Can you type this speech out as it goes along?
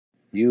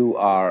You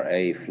are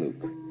a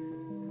fluke.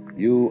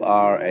 You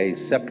are a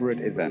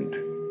separate event.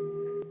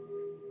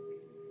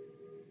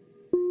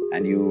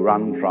 And you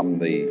run from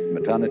the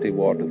maternity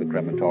ward to the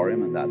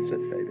crematorium, and that's it,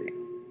 baby.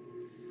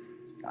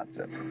 That's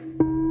it.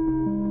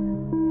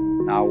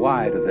 Now,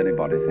 why does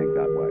anybody think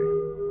that way?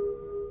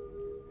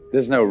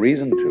 There's no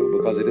reason to,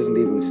 because it isn't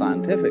even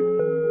scientific.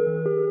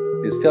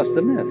 It's just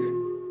a myth.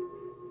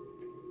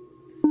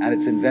 And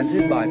it's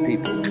invented by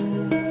people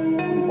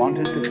who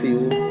wanted to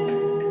feel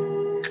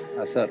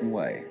a certain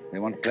way. They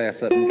want to play a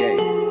certain game.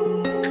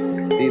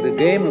 See, the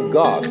game of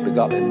God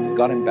got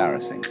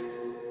embarrassing.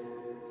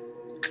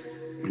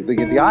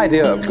 The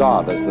idea of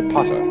God as the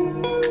potter,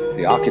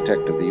 the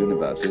architect of the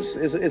universe,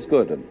 is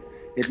good, and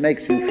it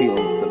makes you feel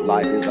that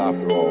life is,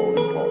 after all,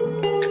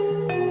 important.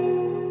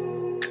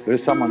 There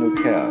is someone who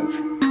cares.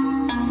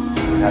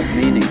 It has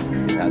meaning,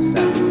 it has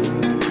sense,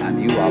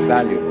 and you are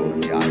valuable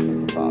in the eyes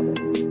of the Father.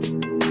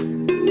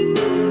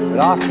 But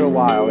after a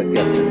while, it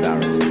gets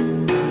embarrassing.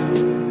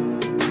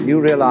 You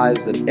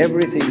realize that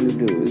everything you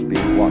do is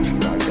being watched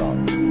by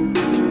God.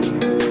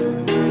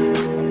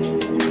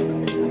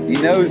 He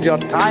knows your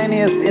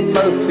tiniest,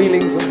 inmost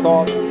feelings and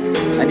thoughts,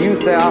 and you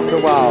say after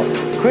a while,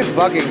 quit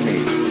bugging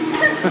me.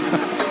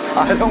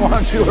 I don't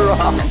want you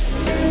around.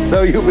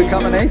 So you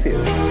become an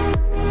atheist.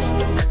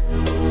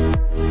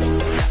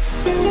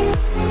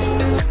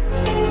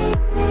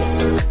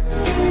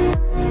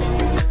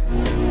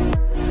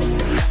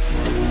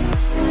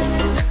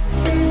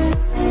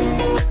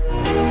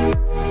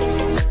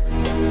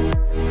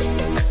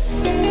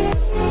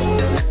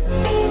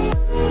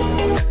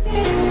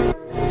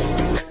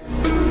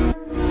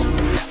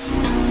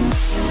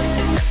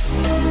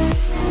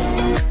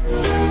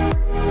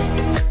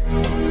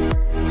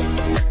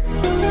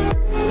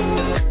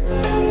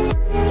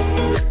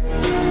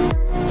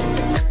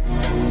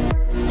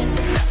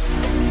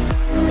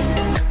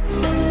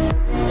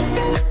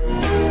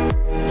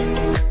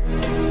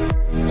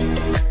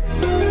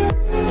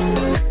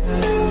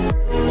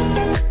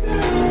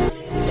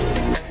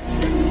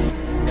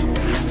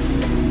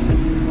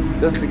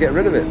 Just to get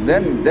rid of it.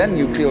 Then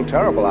you feel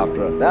terrible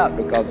after that,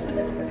 because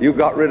you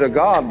got rid of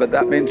God, but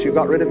that means you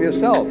got rid of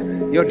yourself.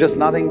 You're just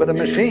nothing but a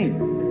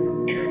machine.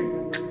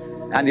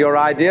 And your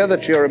idea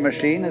that you're a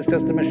machine is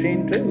just a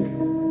machine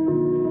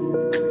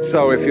too.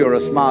 So if you're a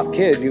smart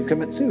kid, you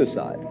commit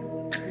suicide.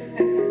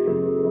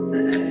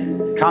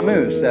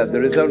 Camus said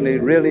there is only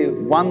really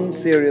one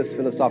serious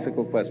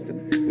philosophical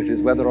question, which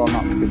is whether or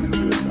not to commit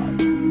suicide.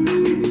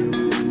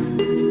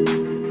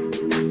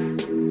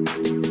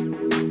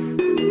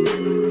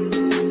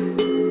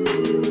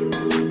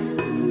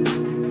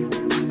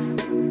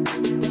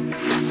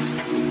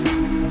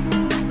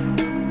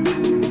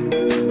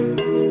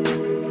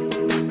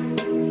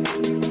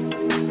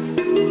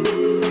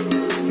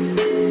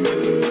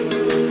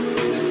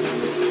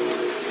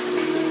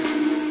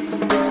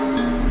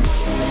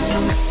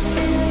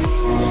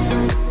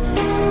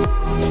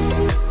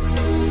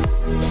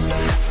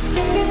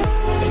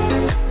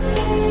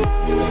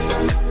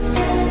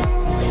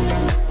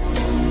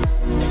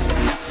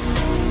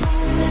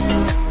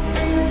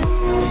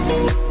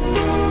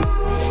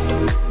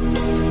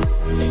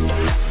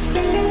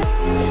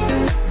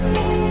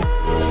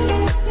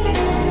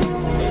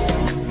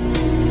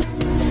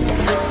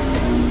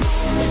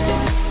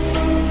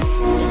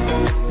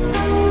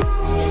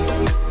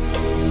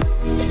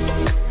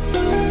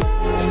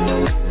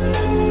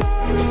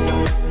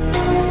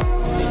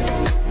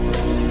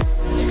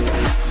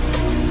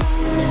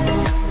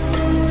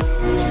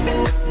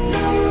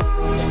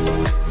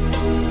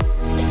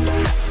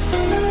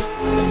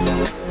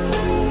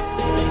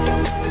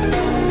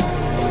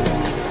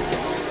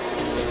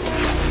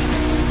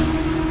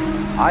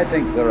 I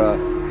think there are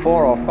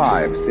 4 or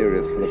 5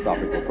 serious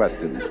philosophical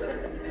questions.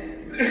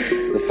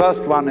 The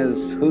first one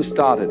is, who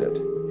started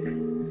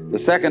it? The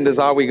second is,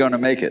 are we going to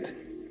make it?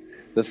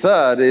 The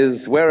third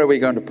is, where are we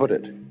going to put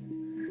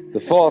it? The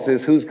fourth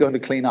is, who's going to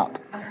clean up?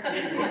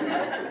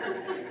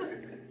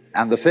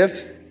 And the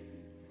fifth,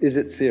 is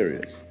it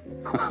serious?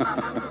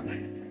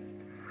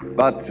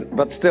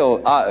 But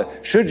still,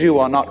 should you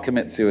or not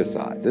commit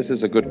suicide? This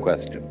is a good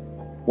question.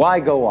 Why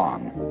go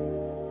on?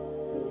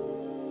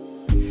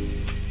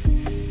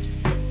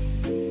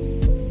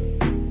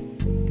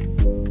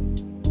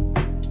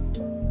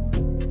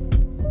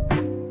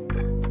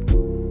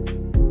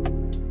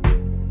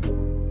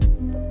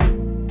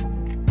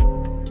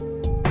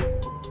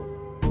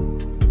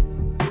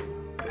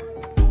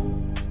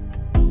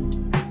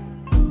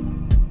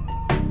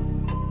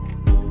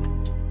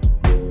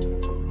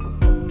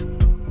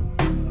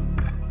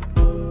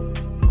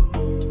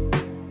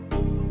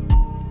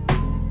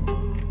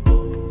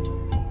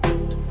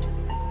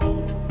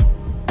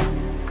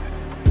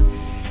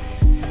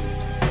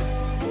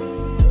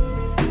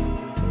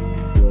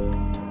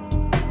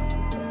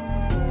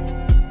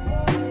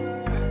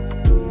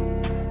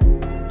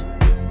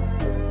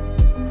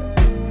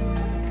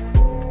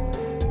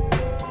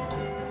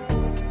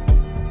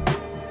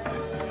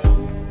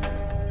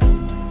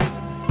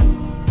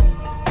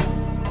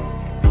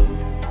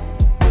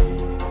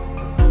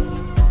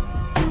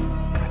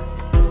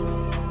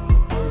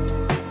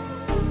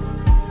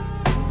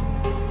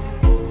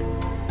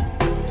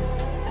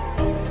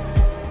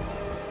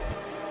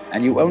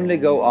 And you only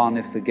go on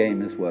if the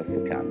game is worth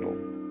the candle.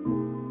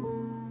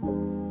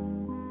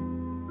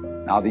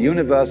 Now, the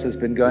universe has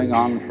been going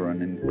on for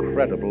an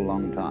incredible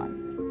long time.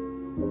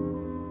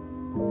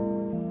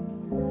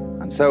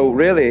 And so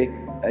really,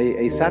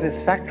 a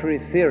satisfactory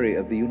theory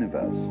of the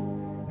universe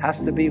has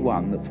to be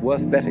one that's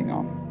worth betting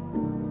on.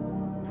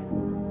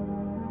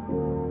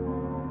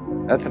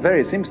 That's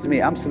seems to me,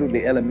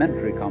 absolutely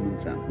elementary common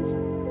sense.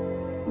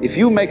 If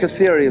you make a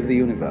theory of the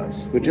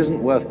universe which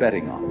isn't worth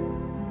betting on,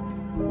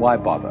 why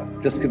bother?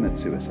 Just commit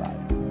suicide.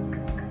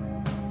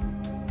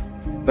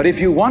 But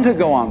if you want to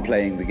go on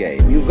playing the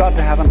game, you've got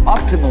to have an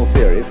optimal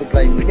theory for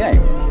playing the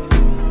game.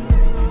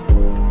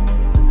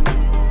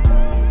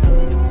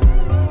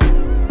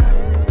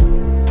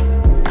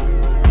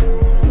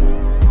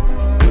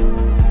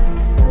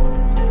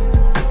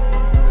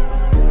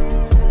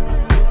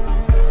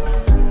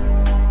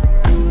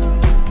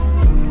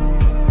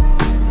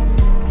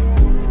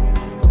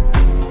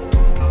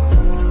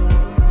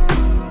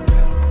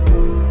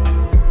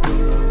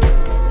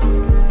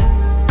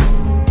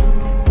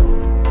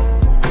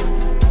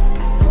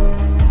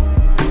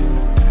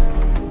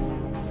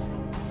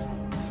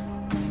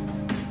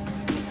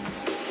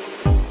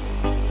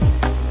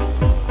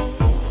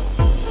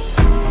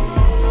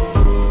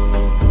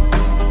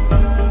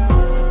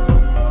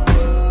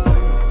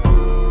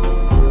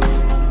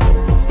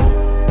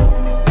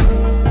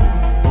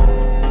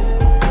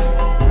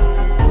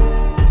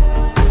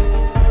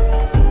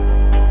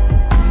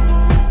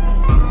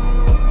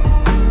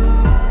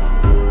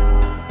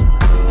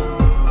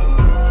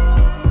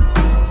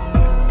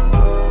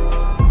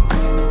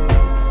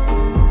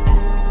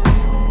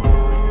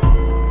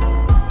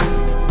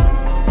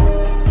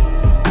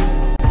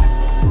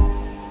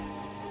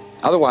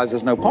 Otherwise,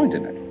 there's no point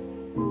in it.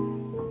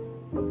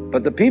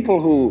 But the people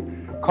who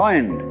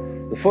coined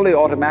the fully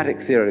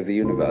automatic theory of the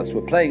universe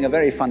were playing a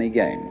very funny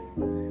game.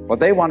 What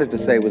they wanted to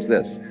say was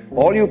this: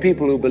 all you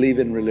people who believe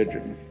in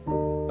religion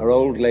are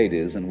old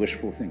ladies and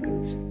wishful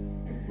thinkers.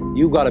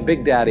 You've got a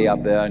big daddy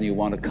up there and you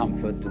want a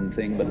comfort and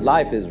thing, but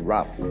life is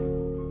rough.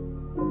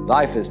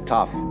 Life is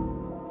tough.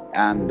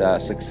 And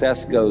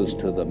success goes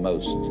to the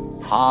most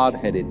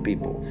hard-headed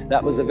people.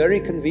 That was a very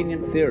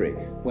convenient theory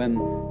when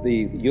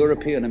the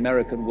European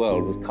American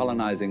world was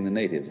colonizing the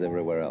natives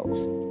everywhere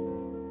else.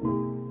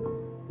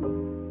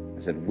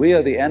 I said, we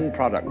are the end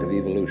product of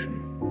evolution,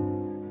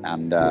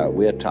 and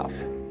we're tough,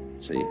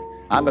 see?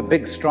 I'm a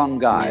big, strong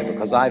guy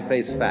because I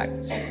face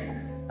facts,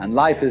 and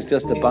life is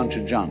just a bunch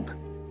of junk,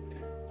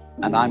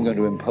 and I'm going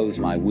to impose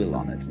my will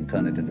on it and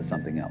turn it into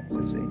something else,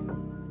 you see?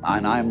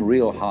 And I'm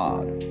real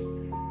hard.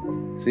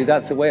 See,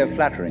 that's a way of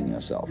flattering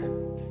yourself.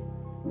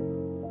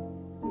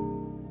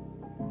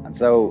 And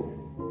so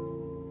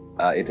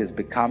it has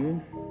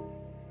become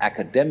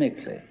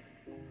academically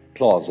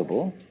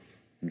plausible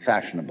and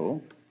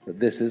fashionable that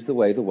this is the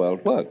way the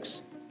world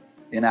works.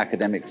 In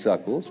academic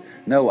circles,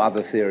 no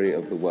other theory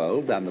of the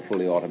world than the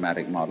fully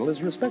automatic model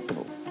is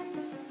respectable.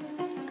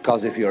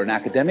 Because if you're an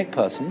academic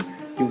person,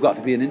 you've got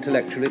to be an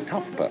intellectually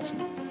tough person.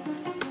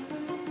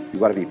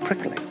 You've got to be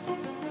prickly.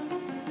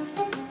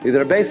 There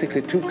are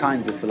basically two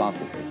kinds of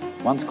philosophy.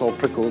 One's called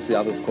prickles, the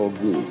other's called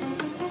goo.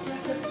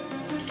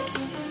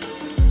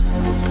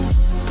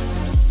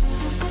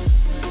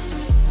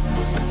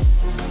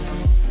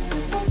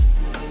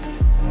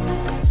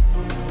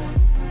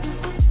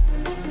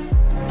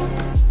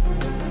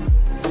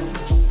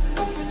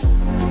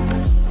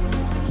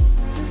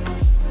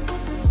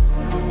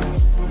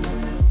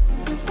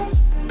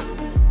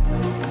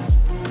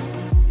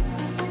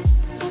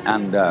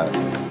 And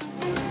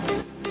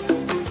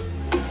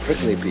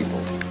prickly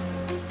people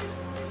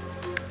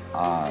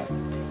are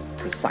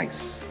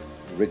precise,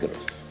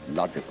 rigorous,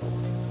 logical.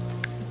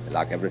 They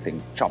like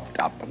everything chopped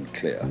up and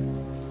clear.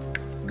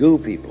 Goo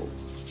people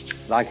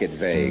like it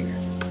vague.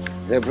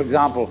 For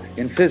example,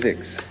 in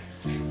physics,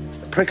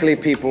 prickly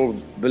people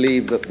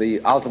believe that the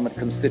ultimate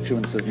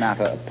constituents of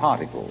matter are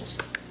particles.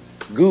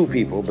 Goo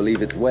people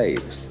believe it's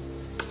waves.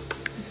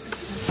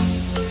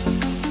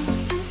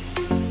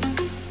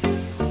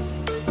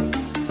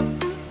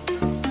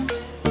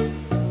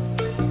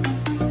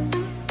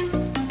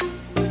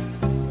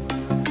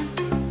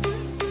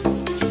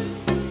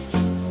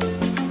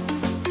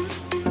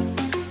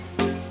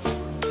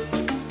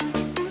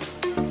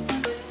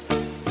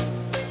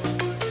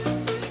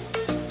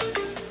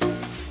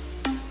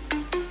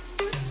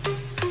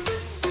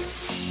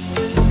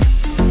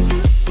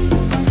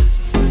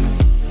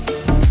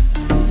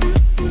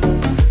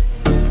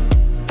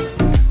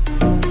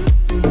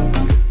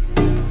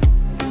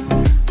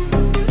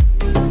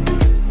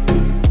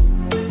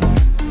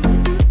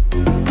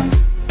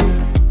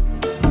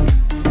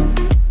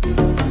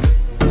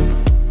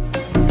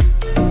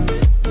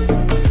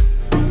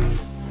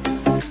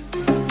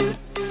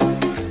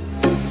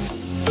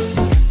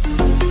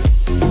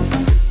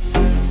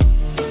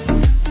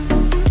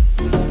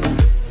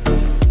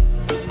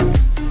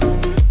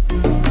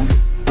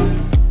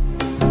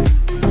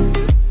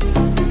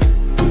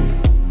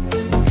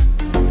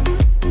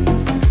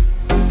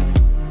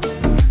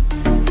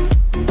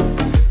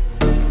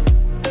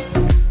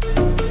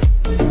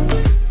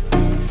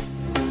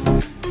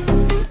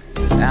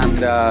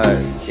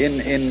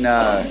 in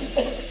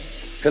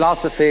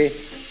philosophy,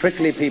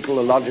 prickly people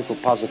are logical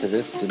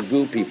positivists and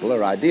goo people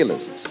are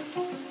idealists.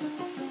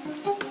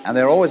 And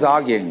they're always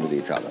arguing with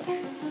each other.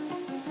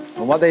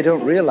 And what they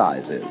don't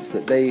realize is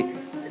that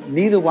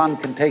neither one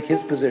can take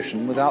his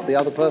position without the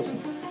other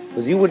person.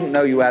 Because you wouldn't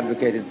know you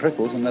advocated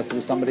prickles unless there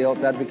was somebody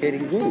else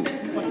advocating goo.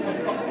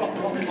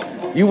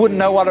 You wouldn't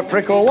know what a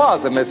prickle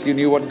was unless you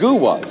knew what goo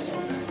was.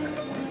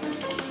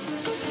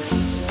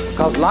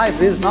 Because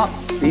life is not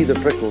either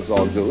prickles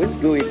or goo, it's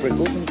gooey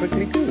prickles and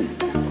prickly goo.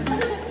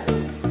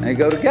 And they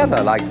go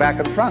together like back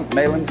and front,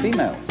 male and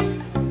female.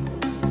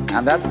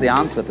 And that's the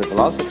answer to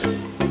philosophy.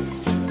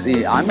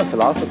 See, I'm a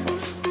philosopher,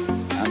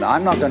 and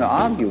I'm not going to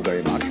argue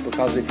very much,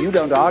 because if you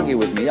don't argue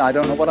with me, I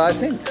don't know what I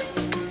think.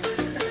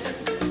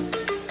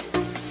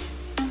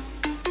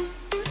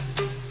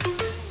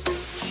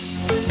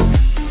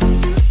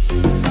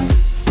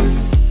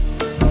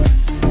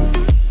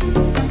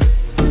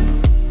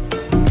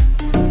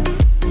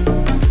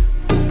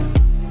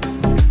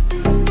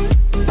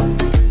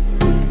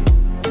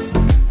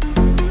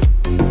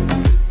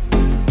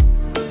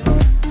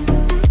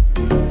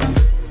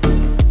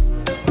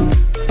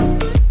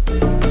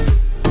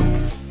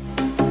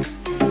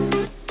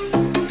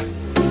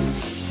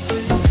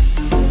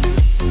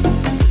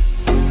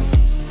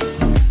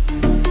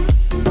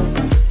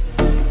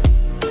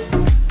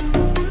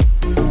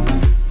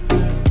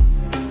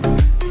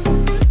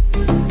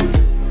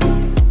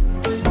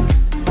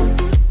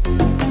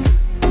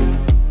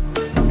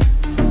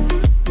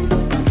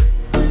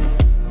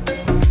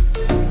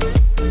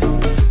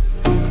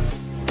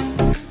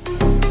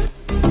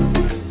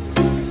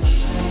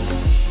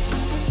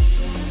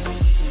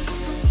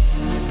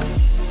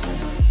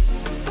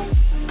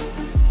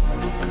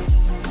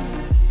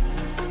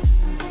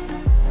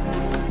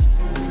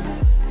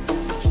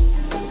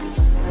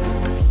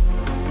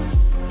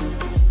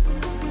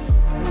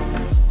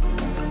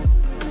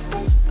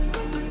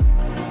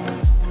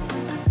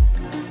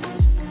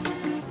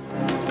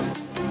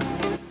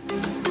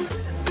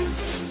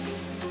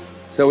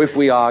 So if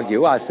we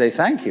argue, I say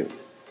thank you,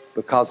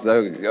 because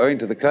owing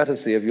to the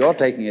courtesy of your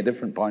taking a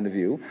different point of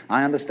view,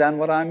 I understand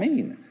what I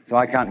mean, so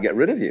I can't get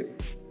rid of you.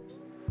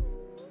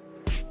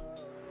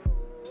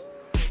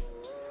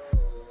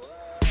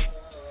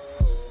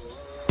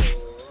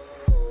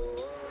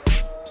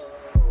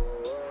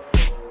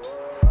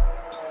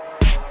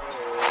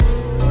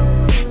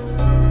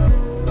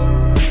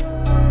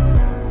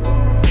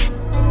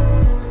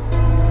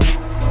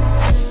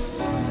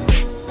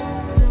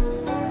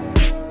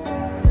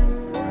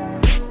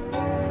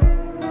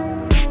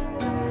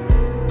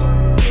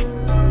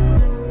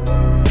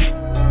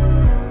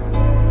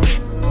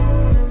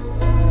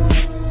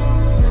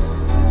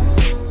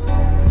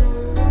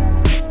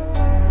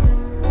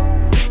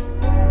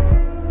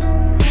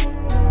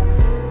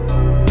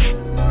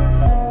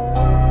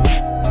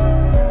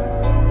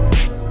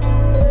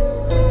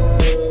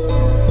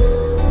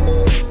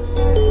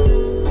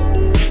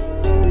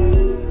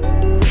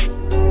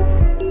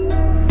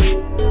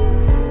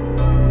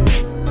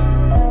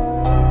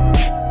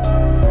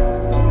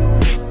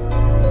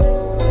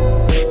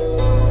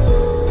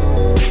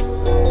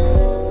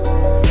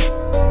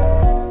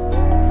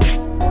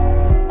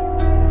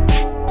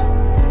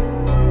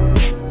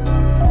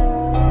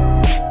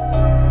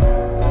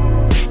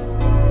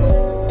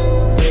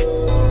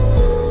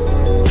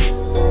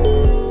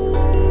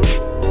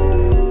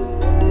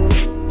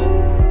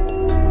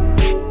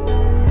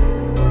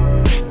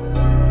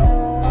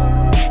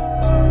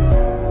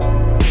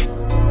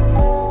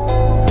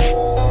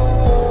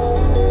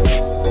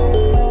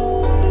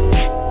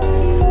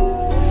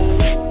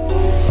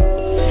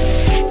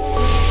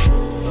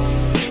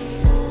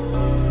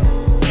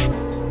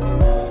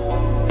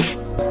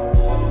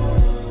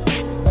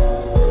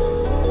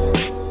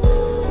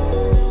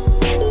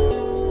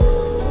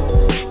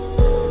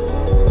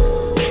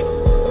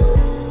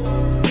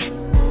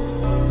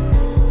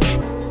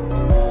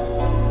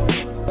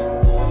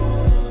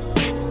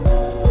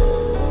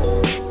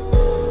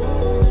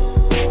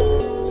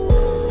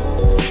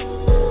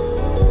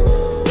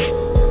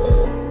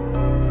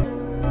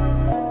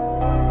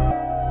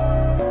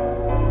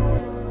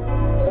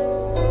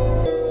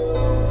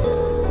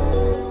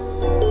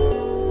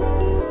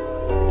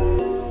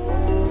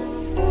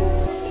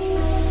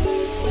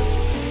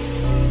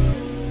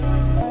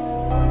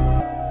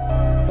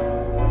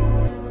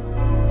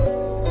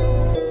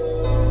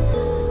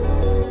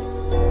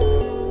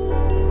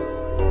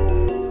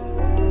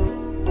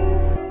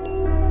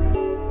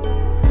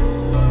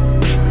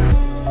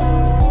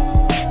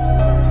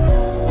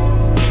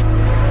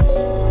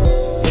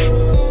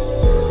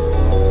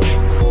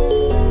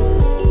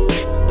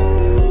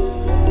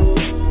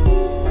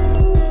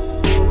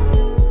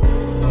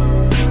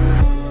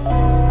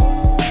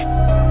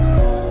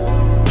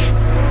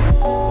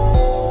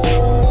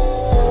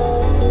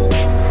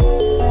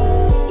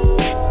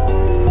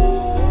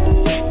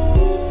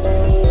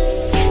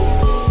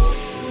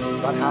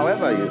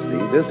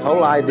 This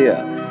whole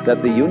idea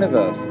that the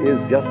universe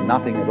is just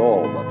nothing at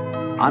all but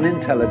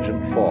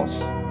unintelligent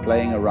force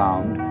playing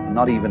around,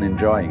 not even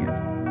enjoying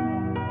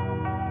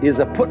it, is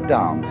a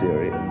put-down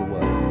theory of the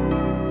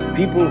world.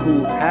 People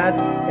who had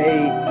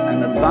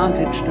an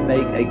advantage to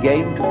make a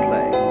game to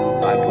play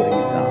by putting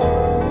it down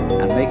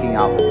and making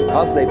out that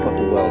because they put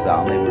the world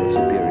down, they were a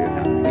superior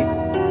kind of people.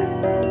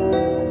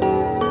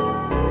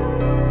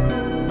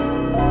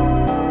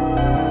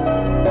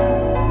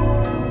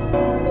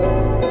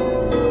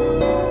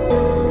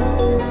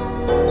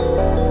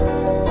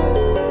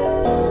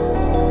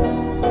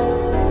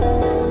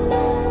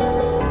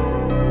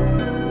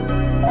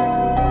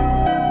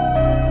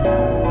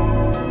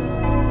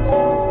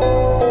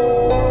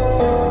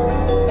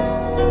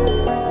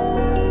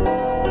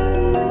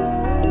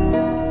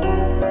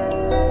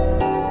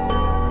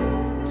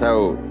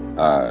 So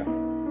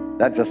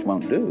that just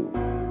won't do.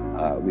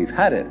 We've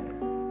had it.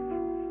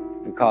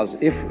 Because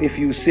if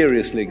you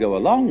seriously go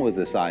along with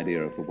this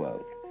idea of the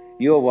world,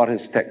 you're what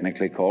is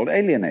technically called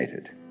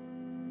alienated.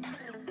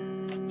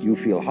 You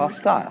feel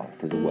hostile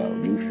to the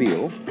world. You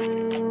feel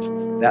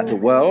that the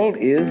world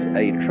is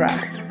a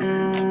trap.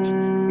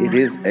 It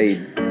is a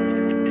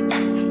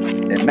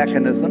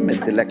mechanism,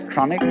 it's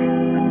electronic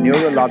and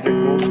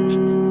neurological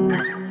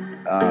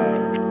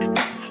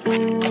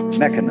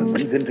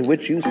mechanisms into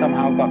which you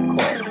somehow got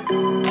caught.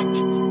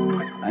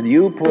 And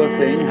you, poor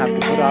thing, have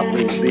to put up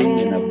with being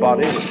in a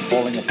body that's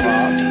falling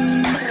apart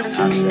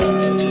and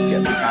it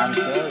gets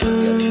cancer, it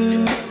gets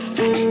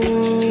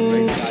the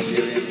great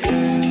Siberian.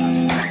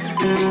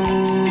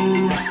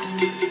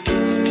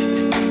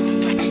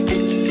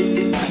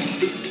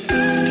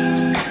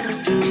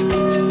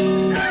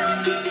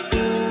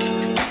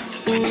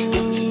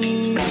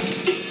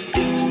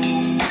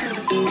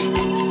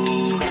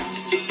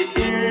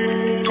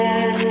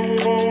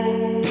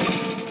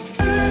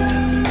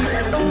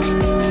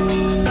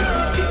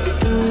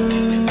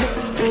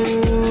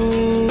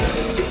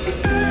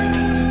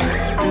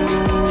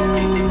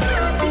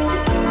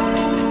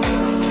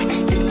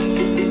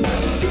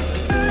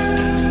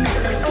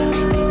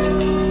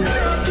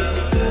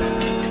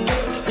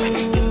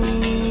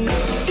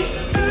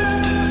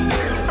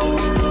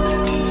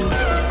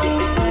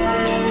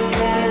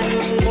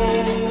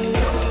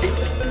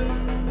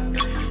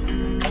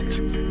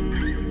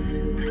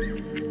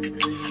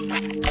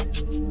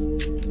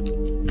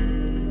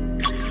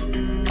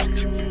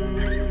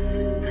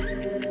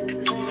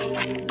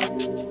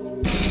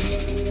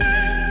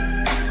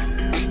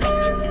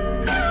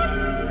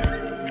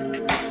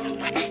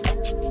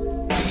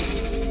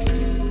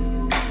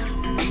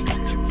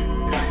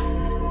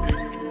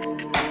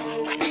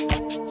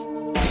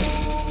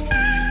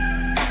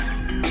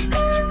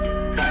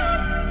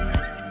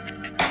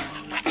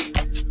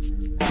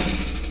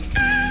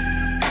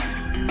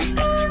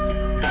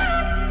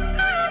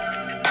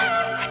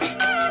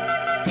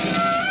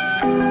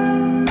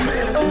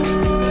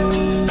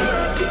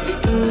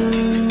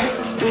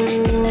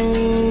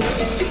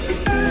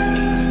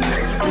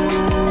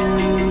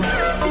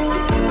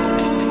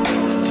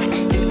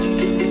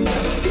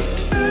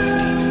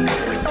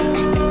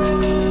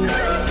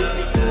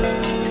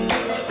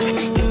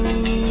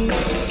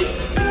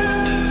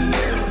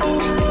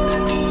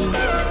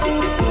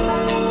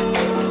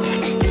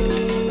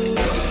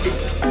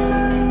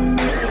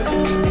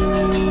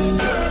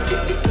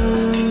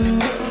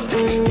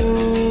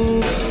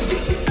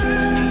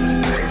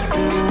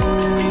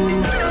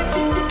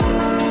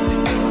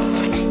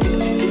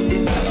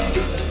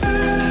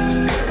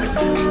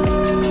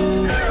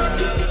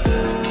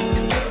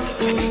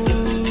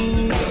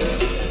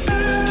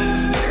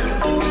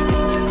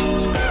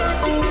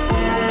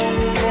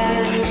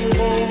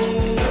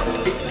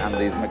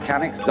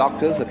 Mechanics,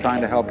 doctors are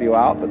trying to help you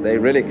out, but they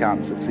really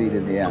can't succeed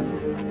in the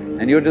end.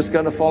 And you're just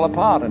going to fall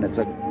apart, and it's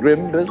a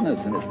grim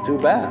business, and it's too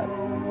bad.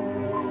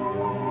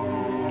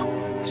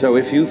 So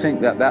if you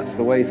think that that's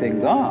the way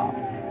things are,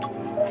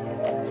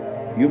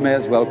 you may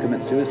as well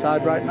commit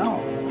suicide right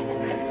now.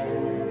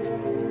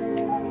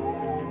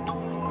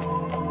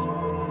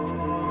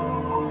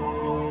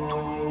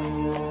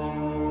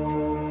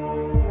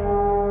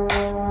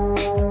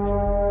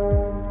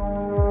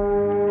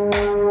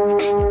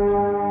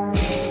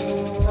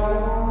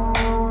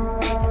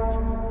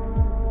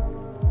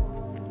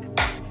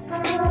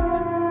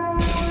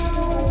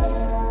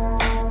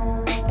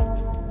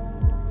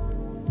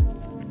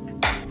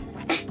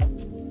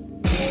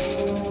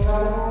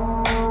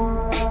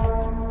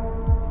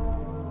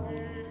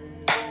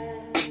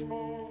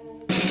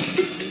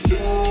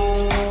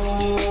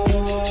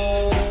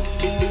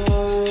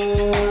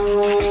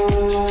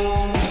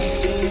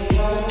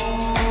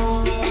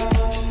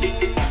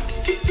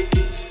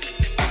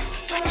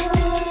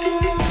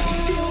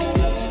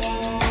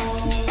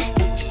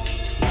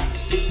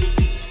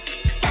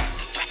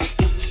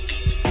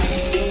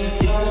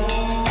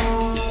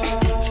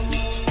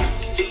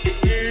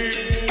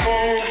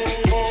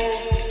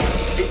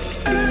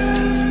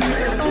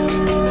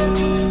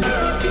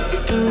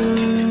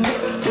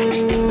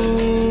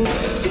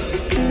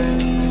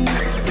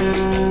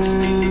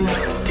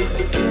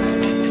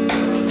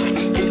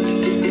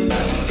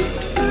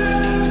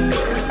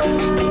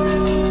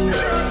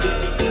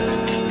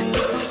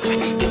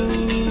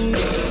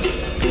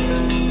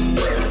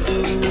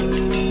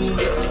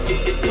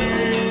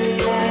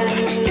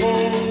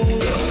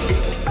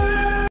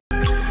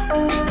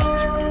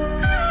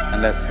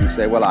 you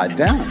say, well, I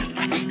daren't,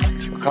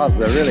 because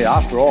there really,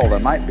 after all, there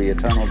might be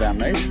eternal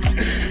damnation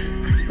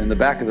in the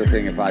back of the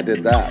thing if I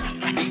did that.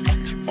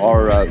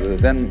 Or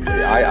then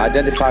I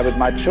identify with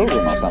my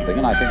children or something,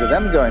 and I think of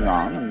them going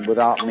on and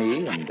without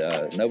me and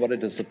nobody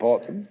to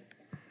support them.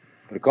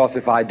 But of course,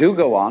 if I do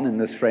go on in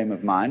this frame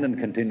of mind and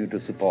continue to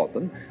support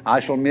them, I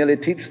shall merely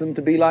teach them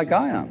to be like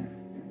I am.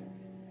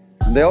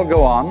 And they'll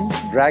go on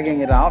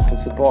dragging it out to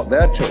support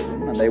their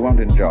children, and they won't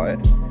enjoy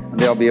it. And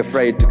they'll be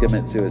afraid to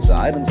commit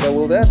suicide, and so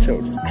will their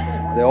children.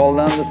 They all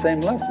learn the same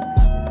lesson.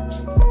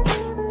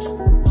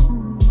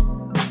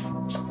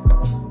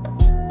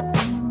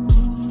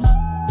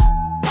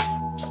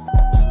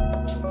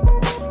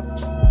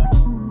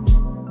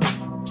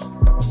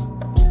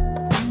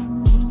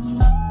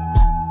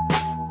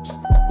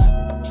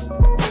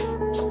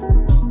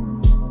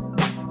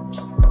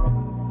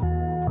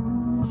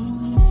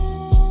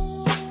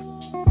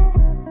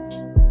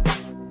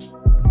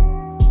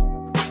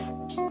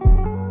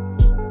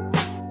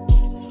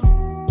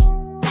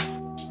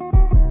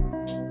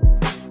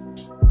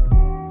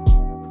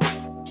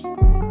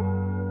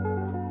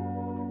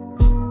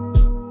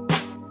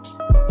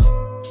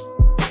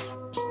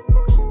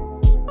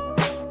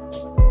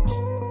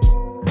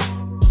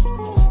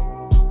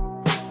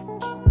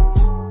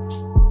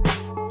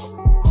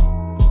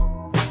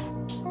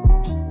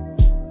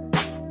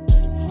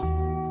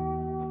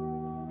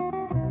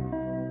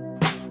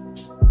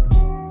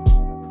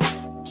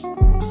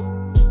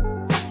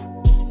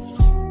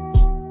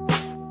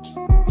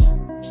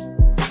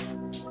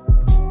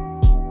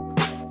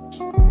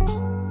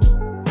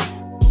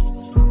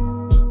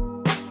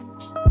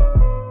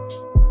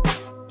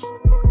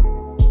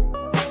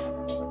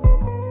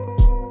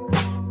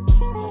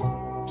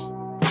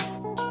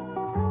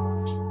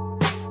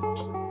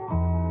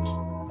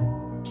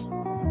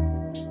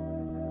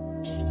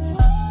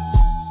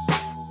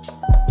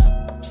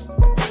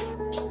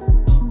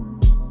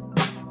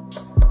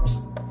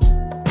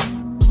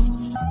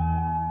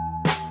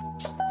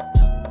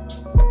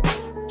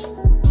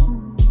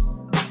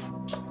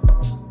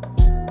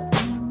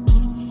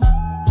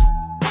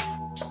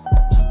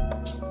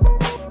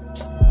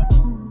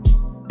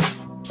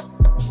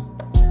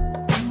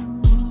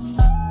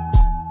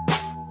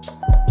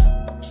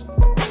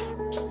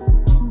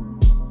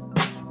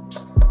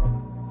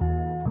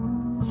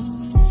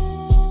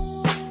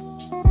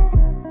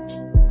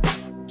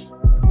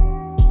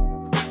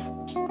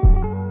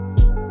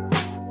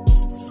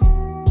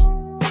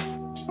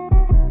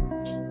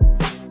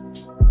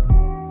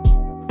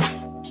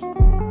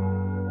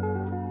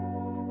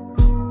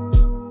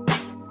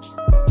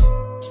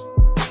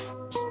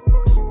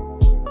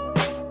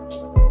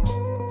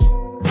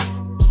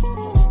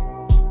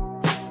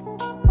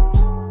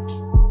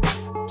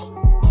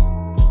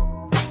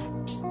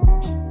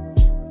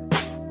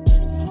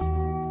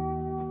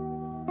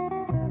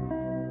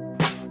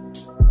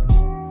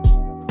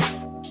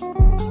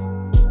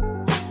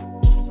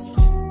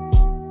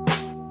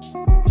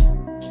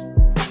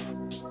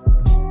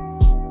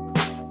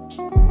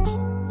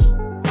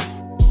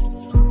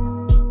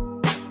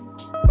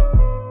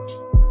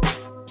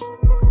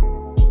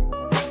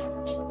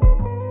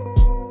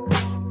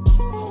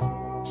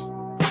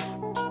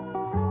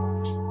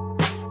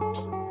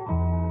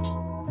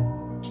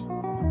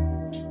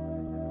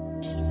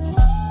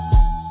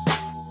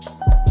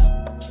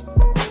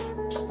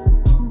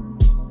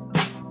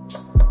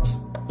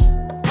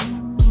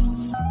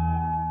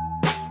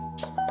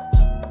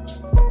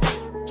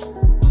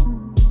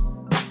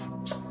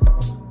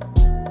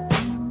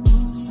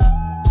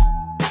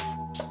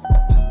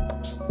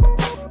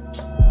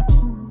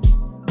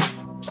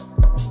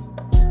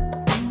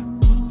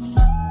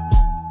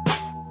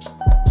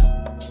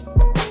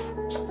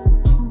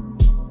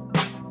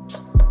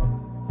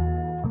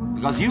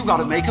 Because you've got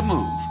to make a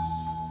move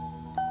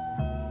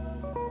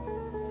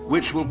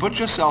which will put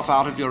yourself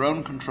out of your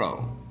own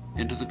control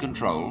into the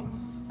control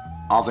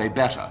of a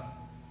better.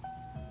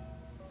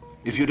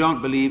 If you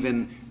don't believe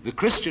in the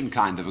Christian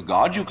kind of a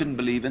God, you can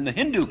believe in the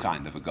Hindu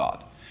kind of a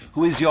God,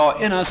 who is your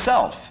inner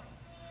self.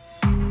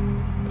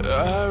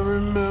 I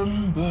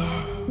remember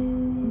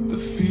the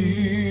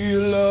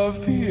feel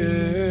of the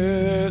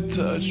air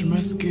touch my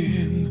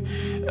skin.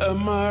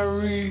 Am I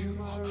real?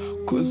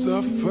 'Cause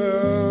I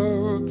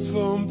felt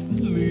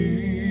something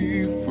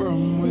leave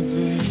from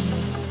within.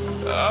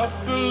 I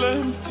feel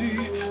empty.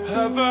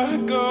 Have I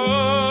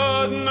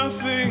got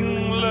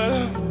nothing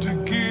left to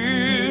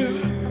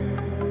give?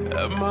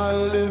 Am I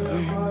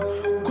living?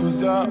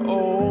 'Cause I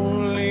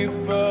only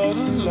felt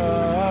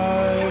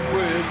alive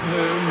with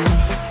him.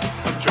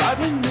 I'm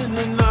driving in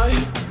the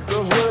night,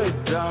 the hood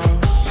down.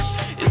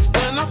 It's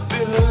when I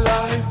feel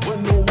alive,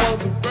 when no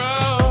one's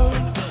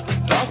around. The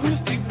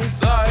darkness deep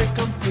inside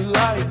comes to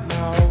light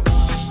now.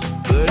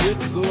 But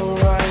it's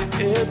alright,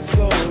 it's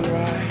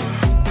alright.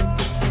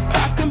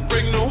 I can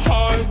break no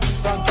hearts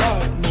if I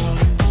got none.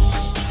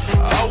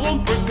 I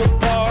won't break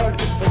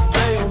apart if I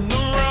stay on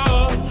the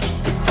run.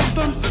 But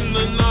sometimes in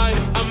the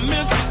night I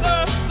miss the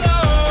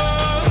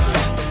sun.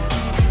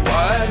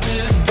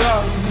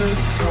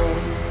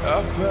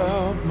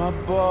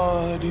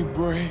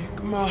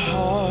 my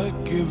heart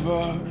give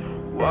up?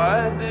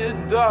 Why did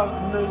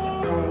darkness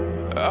come?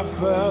 I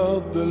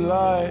felt the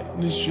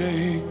lightning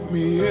shake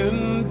me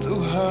into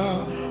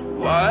hell.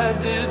 Why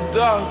did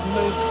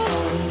darkness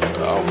come?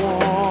 I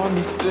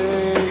wanna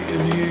stay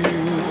in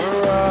here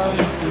where I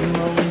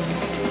belong.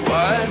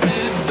 Why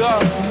did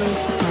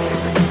darkness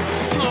come?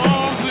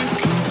 Something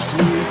keeps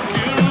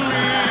waking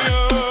me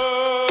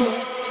up.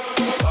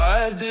 Why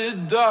did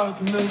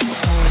darkness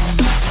come?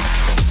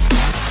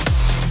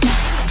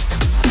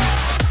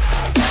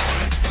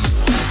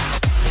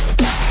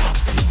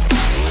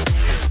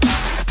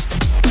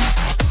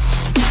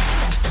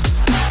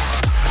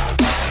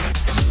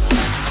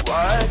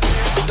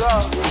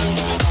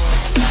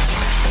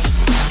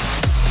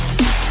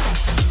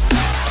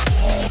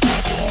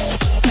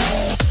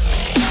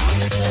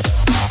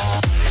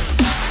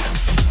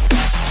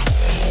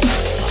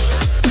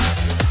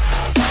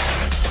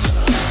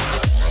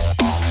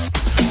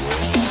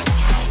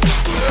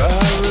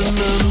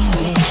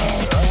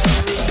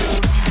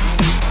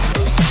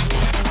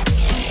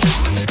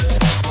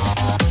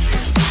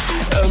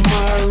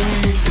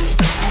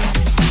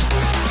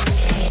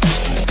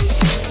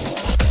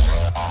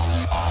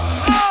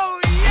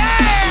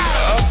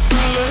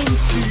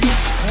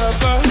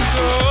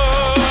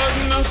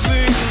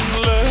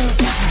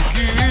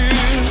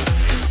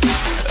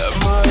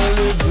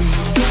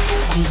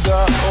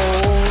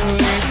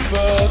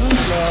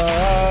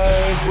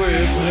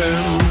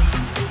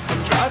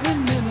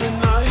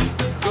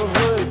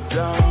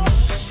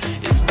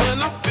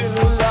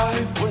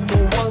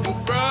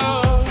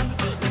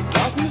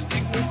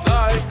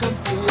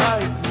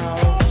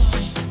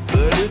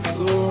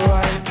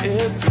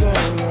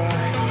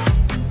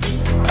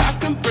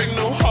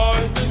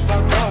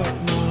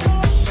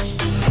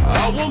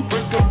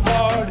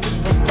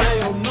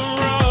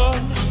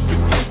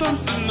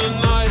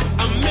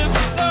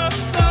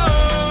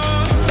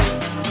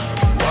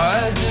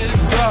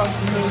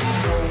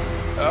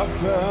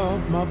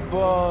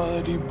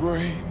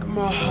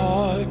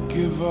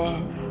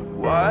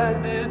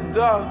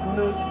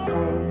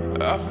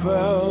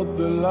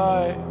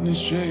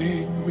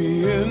 Shake me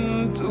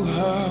into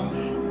hell.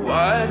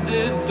 Why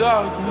did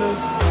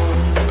darkness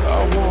come? I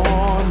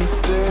wanna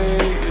stay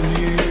in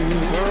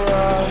here where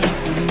I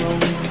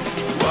belong.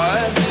 Why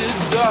did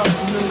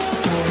darkness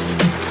come?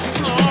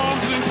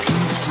 Something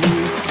keeps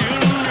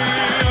waking me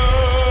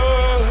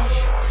up.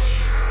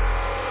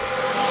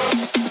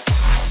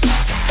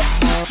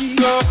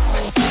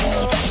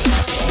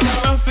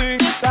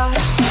 Nothing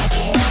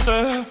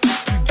left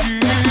to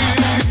give.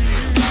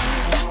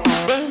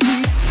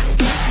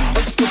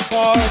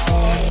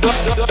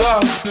 The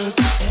darkness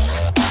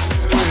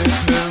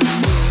with him.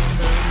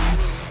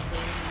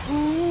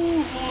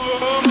 Ooh,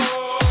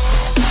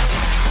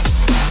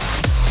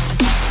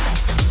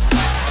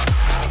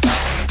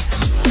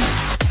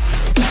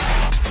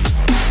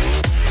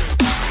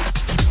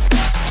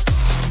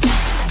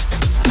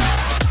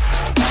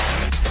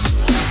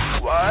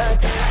 why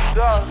did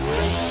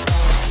darkness?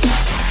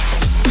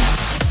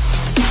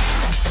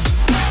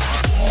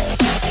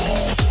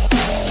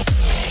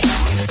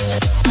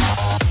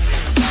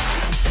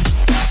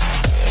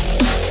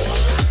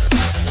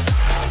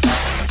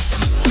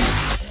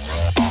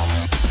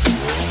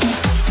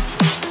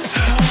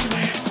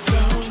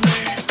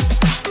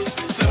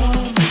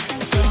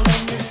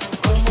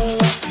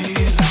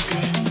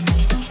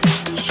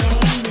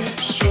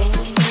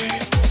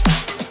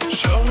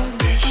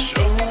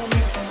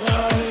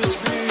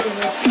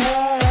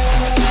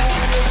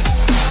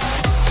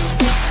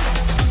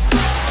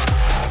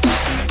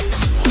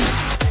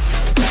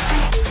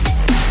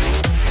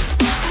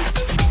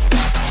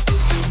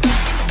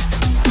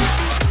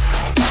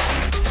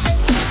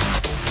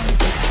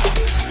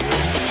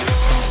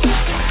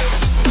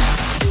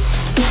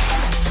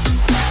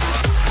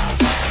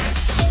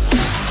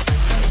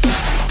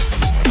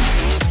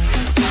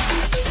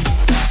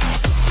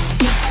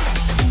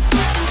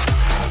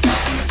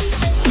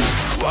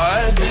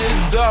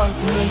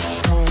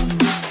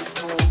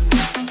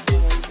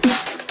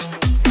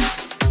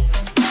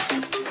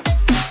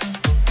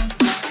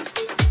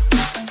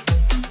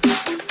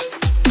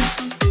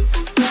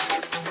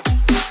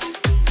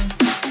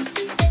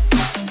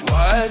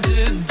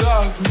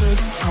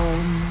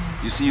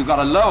 You've got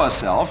a lower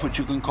self, which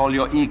you can call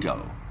your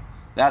ego.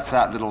 That's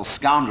that little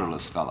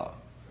scoundrelous fellow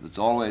that's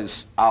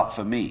always out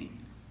for me.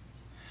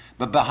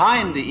 But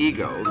behind the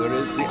ego, there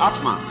is the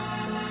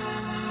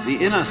Atman, the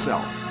inner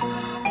self,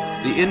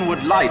 the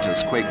inward light,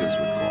 as Quakers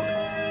would call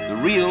it, the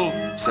real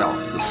self,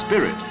 the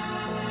spirit,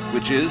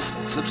 which is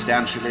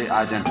substantially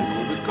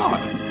identical with God.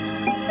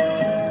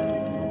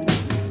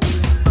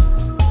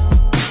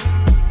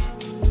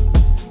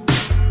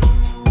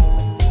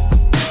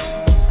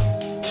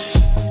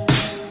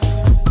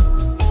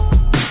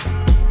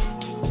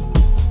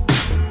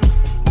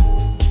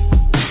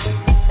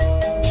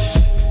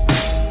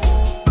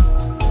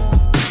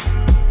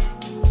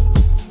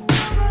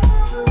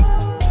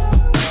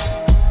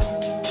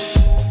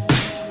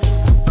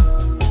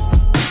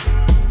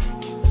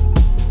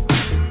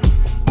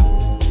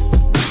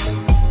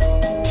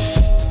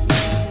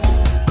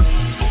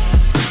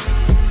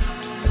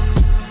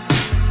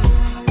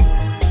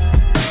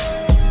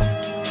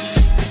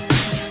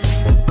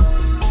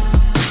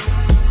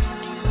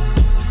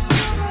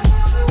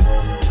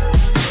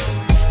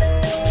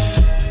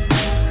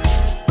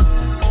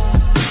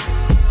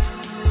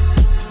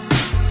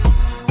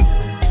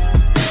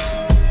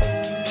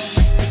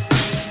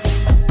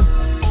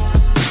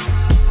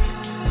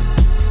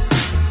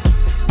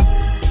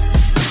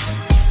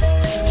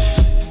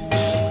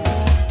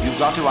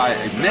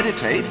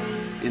 meditate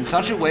in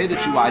such a way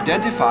that you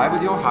identify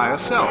with your higher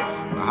self.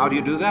 Now, how do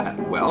you do that?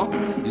 Well,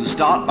 you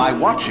start by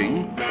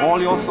watching all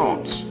your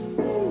thoughts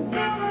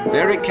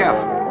very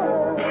carefully,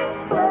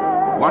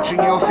 watching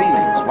your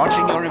feelings,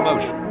 watching your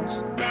emotions,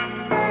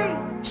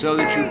 so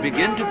that you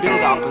begin to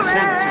build up a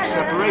sense of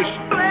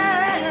separation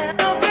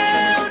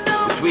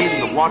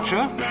between the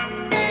watcher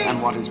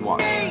and what is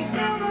watched.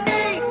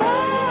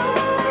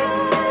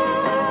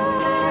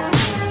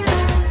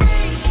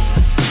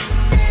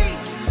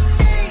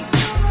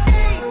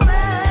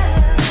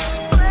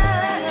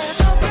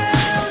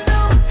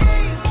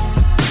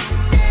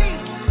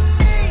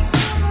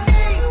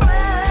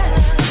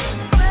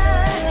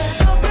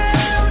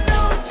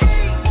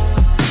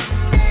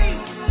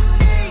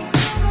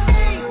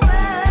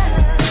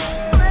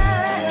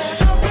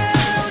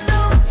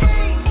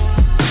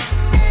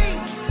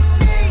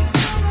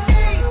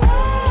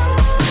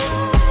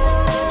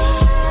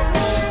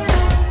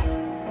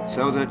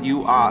 So that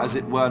you are, as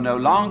it were, no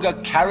longer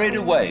carried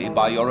away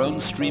by your own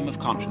stream of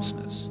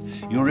consciousness.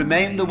 You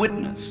remain the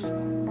witness,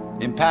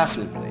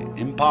 impassively,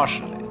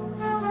 impartially,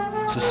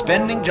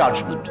 suspending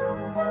judgment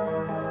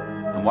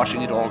and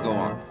watching it all go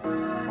on.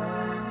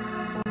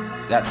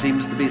 That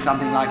seems to be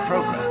something like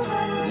progress.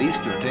 At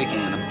least you're taking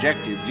an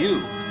objective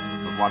view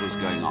of what is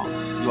going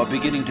on. You are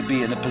beginning to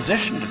be in a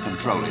position to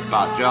control it,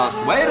 but just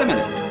wait a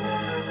minute.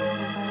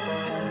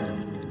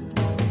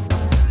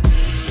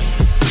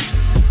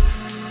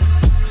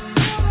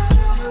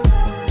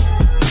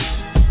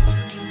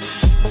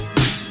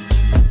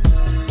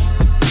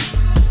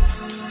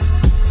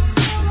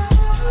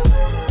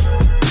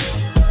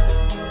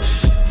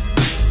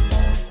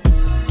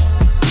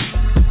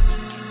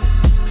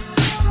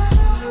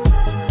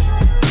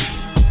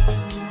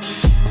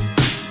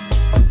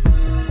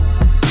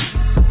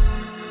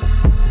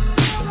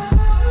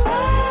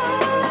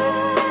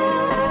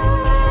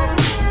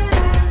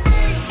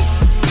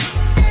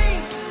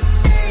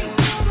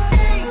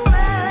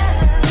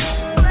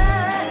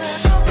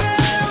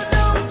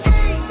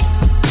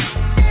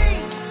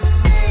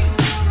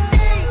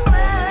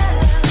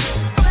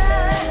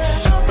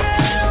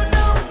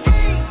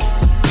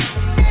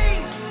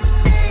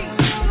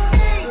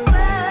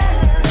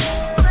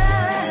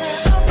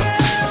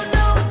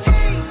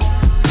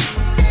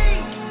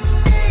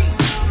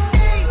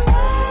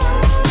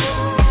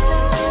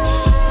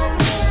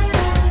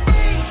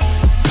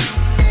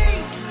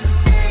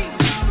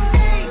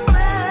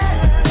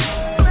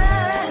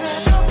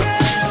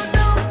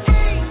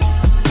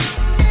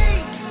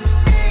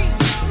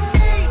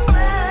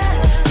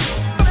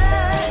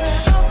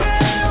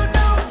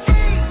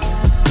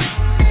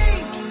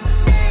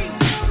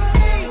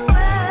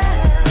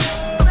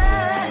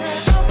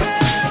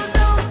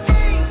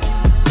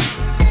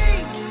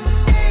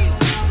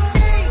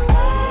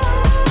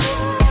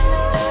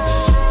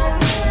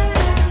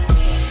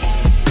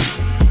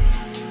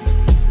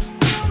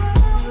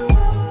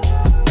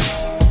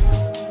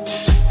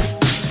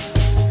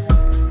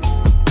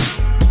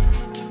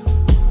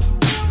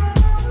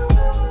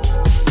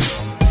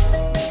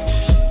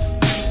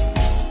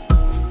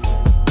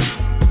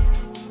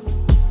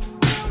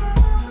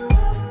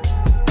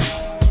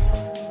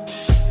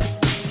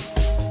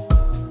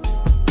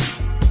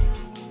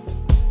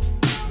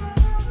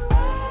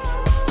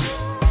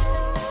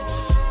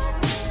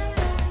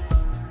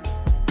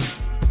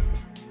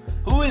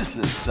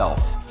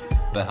 Self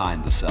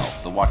behind the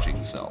self, the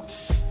watching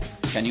self.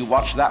 Can you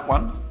watch that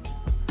one?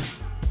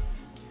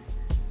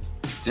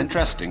 It's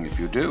interesting if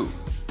you do,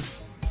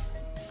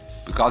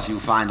 because you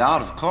find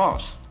out, of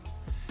course,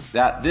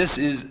 that this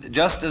is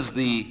just as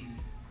the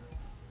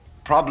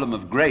problem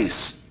of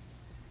grace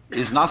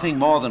is nothing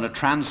more than a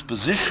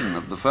transposition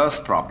of the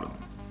first problem.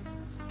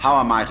 How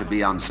am I to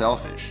be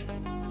unselfish?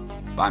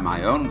 By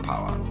my own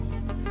power.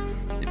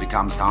 It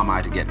becomes, how am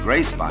I to get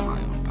grace by my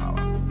own power?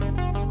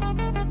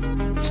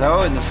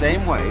 So in the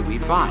same way, we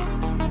find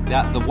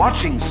that the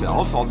watching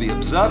self, or the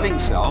observing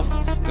self,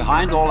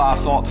 behind all our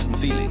thoughts and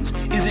feelings,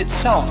 is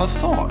itself a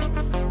thought.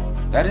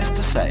 That is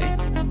to say,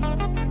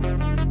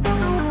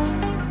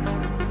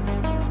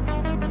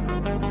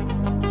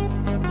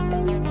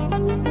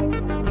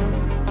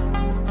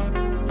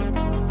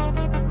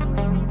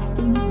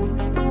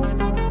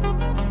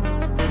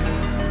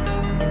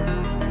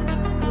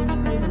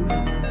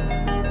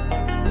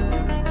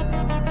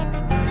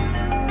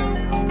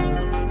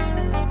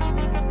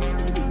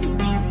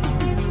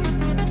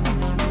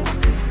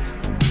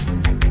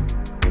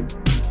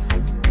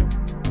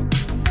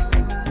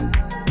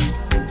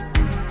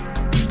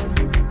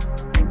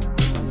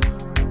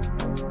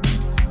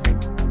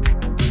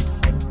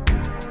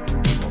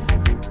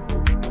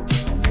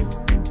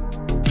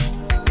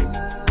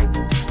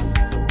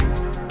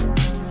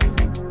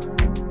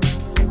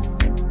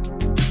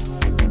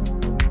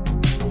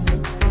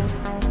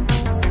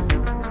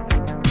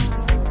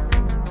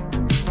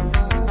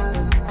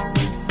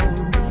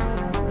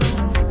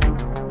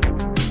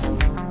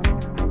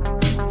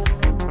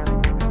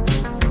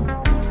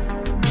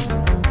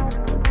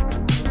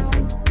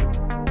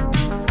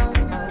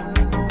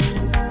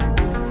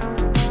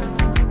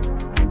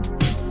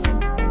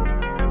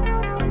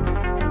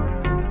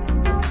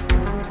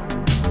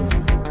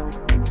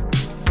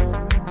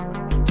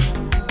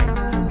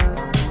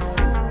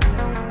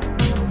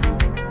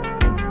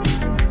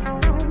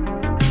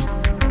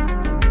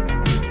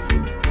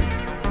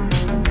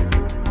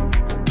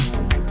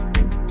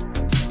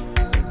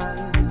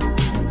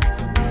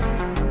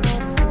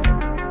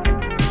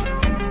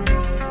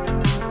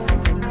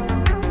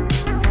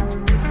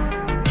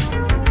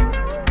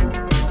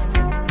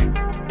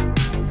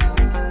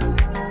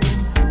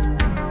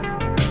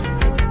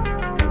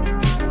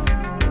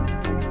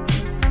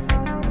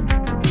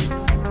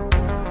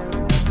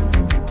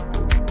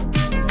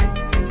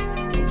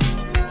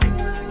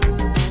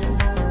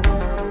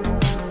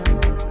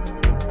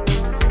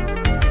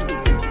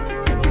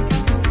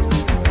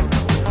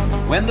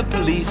 When the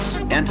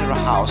police enter a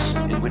house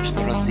in which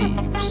there are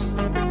thieves,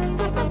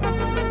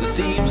 the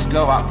thieves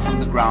go up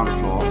from the ground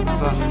floor to the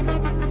first floor.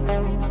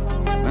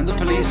 When the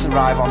police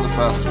arrive on the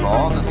first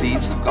floor, the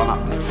thieves have gone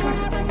up to the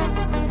second,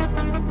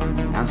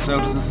 and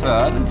so to the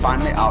third, and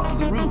finally out to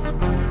the roof.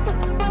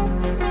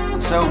 And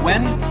so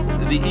when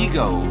the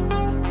ego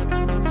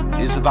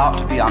is about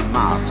to be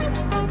unmasked,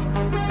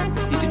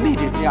 it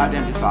immediately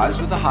identifies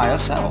with the higher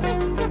self.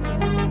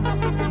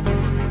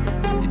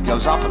 It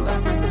goes up a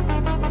level,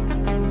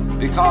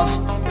 because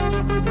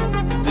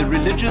the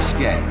religious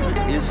game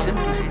is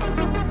simply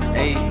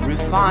a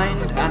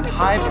refined and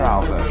highbrow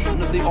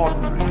version of the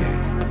ordinary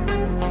game.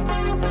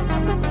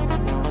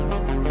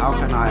 How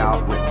can I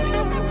outwit me?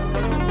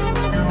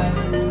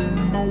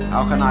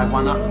 How can I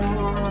one-up me?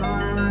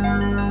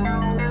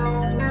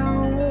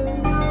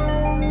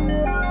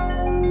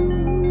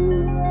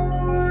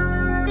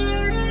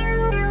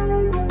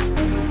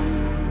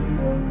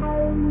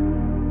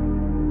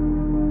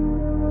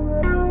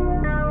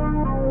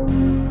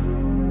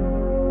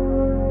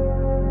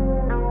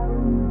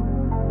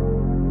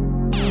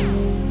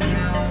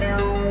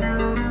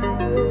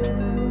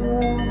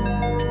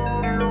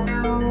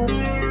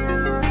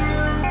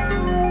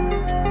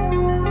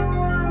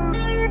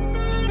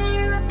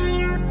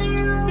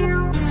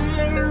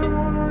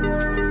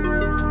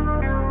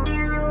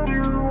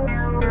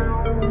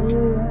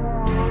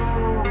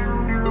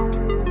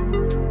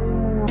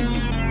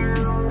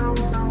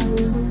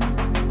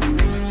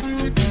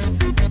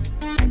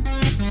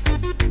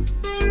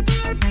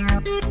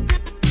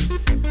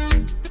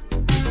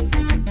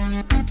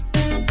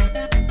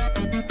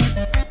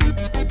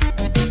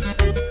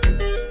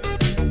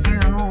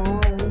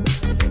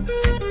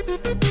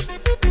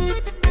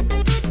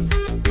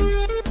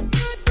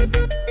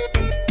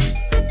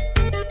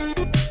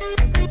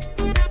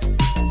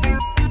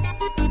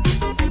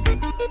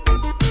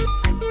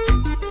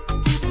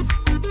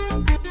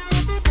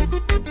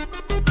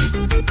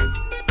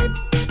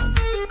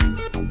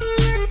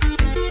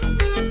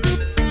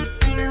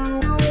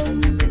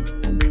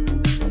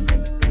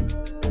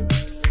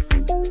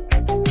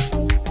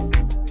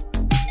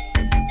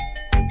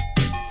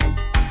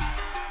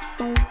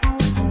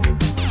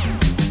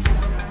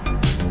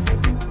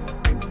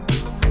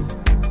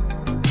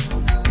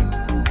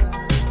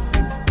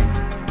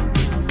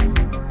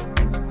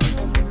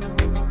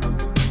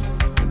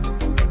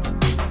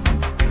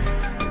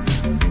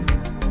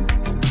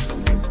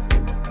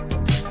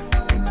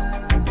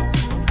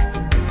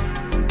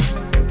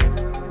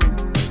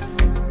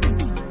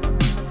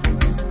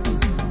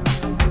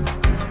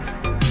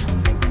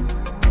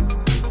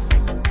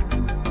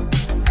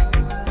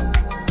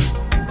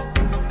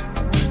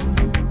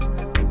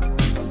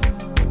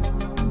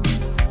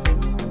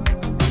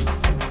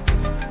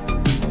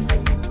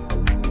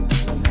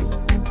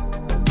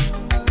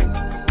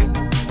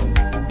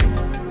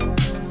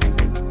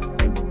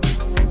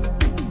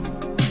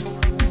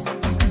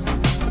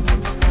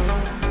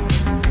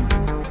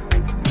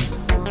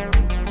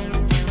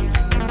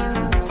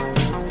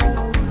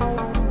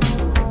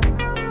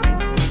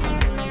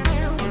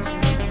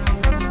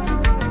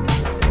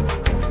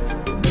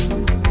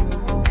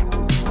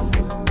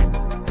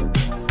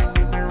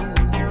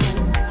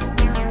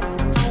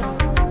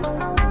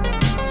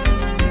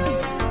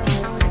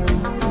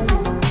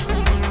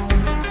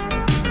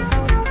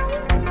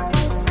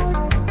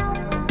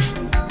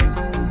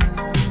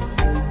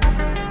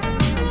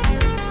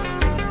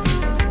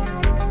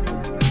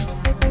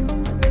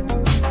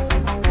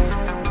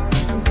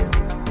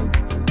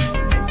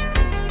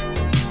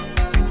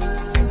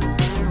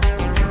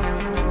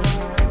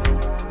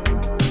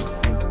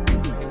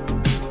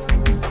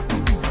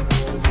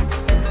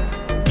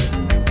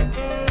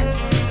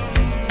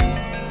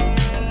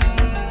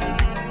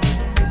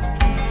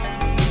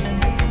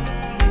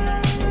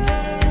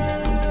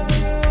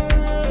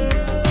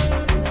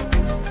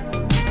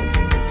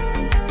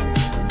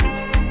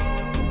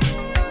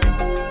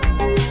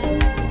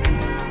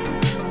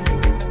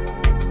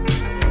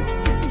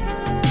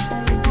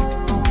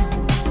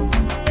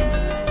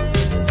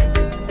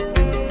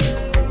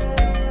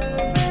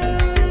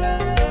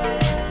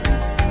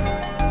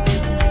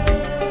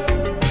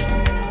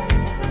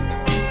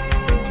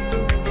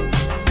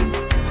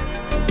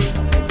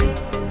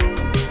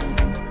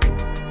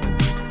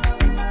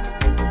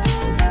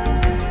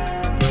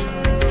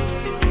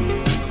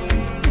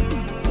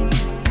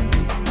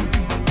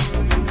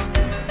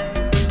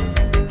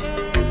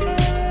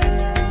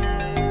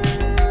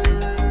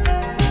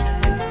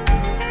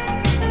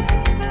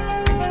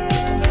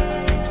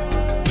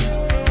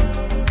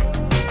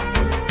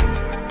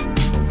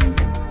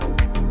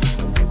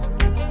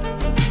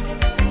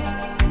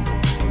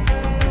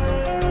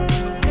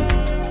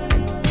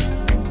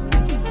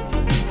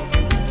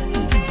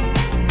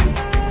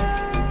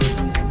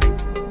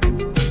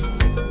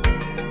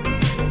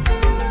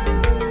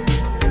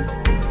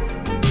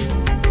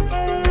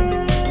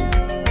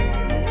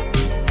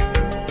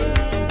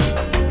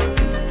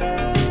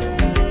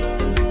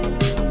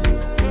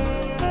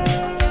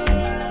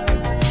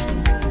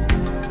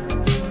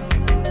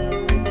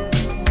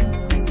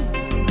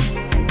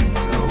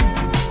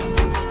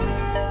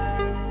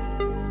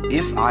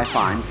 I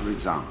find, for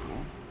example,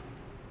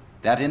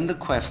 that in the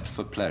quest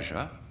for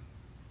pleasure,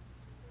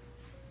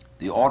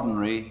 the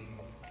ordinary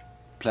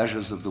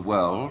pleasures of the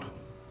world,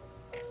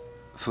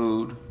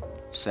 food,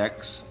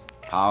 sex,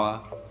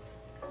 power,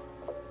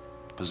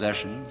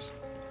 possessions,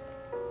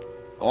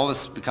 all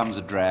this becomes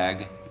a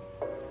drag.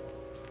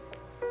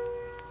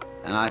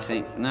 And I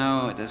think,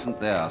 no, it isn't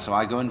there. So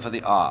I go in for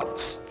the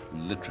arts,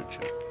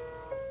 literature,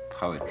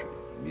 poetry,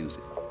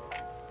 music.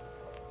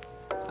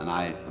 And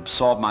I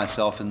absorb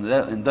myself in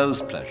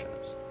those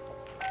pleasures.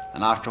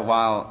 And after a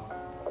while,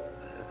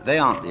 they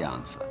aren't the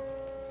answer.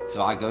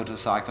 So I go to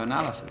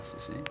psychoanalysis,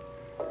 you see.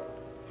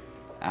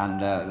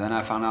 And then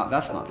I found out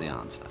that's not the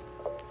answer.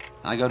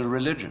 I go to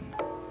religion.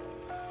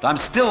 But I'm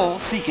still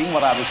seeking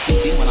what I was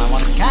seeking when I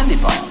wanted candy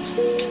bars.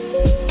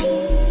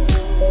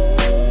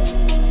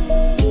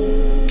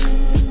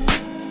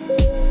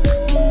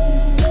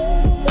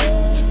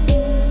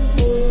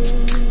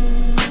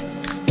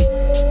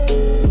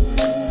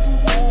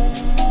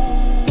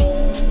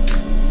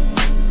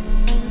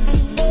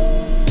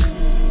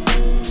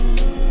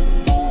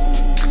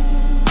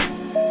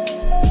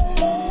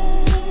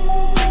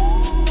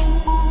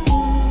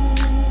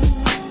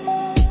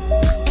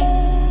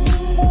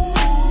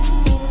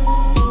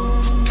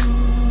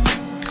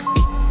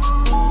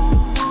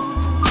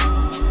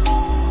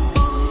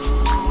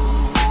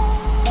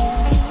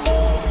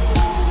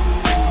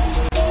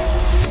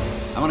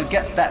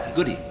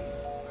 Goodie.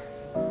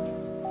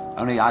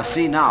 Only I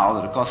see now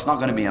that, of course, it's not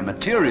going to be a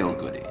material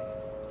goodie.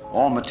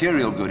 All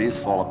material goodies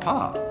fall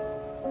apart.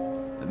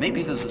 But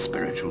maybe there's a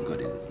spiritual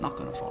goodie that's not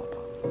going to fall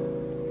apart.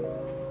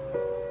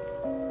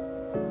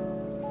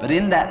 But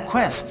in that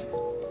quest,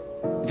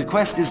 the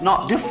quest is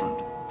not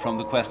different from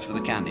the quest for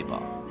the candy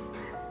bar.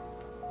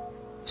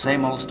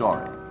 Same old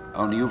story,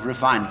 only you've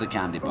refined the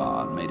candy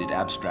bar and made it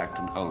abstract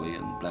and holy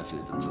and blessed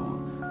and so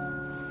on.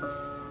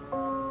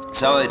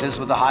 So it is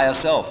with the higher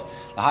self.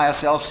 The higher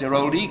self's your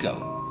old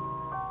ego.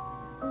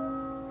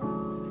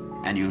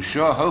 And you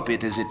sure hope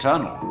it is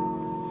eternal.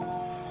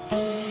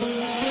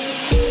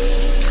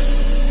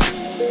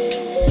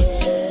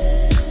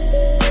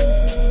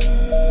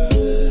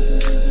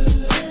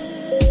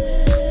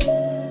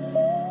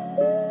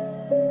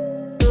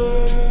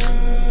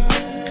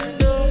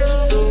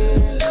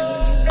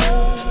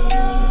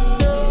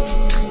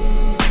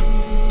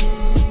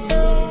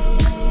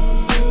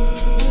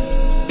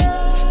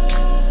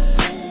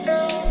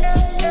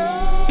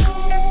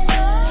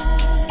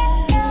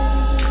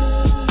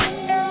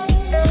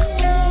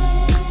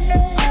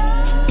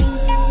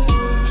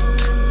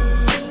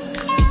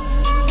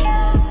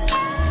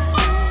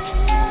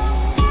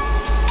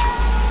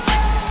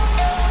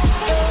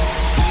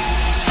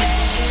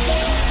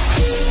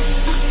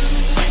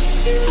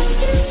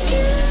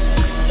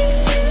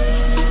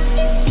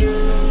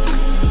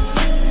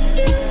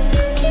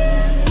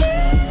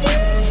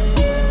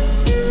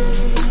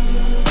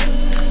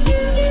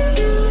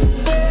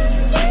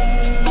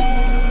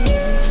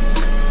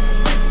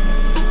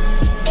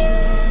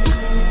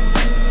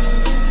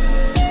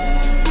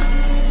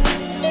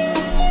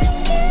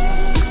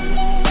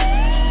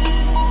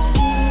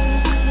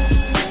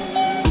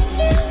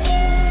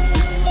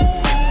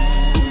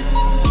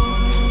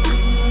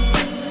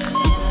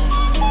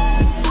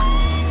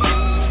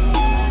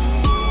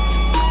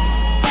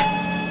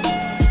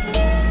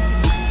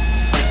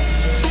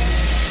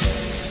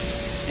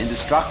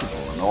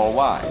 And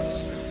all-wise.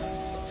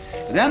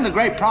 But then the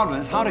great problem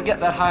is how to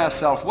get that higher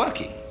self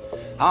working.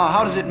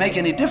 How does it make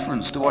any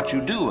difference to what you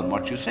do and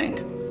what you think?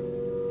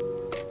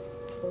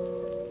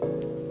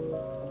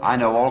 I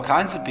know all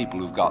kinds of people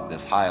who've got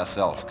this higher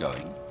self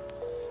going,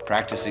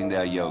 practicing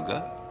their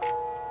yoga,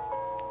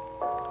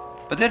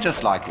 but they're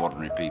just like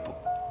ordinary people,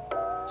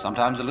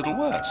 sometimes a little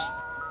worse.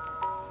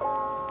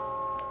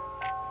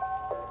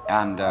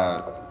 And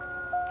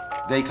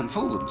they can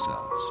fool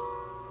themselves.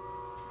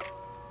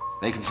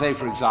 They can say,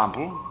 for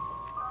example,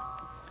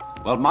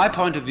 well, my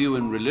point of view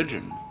in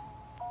religion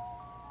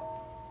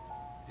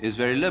is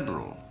very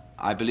liberal.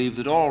 I believe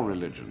that all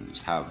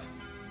religions have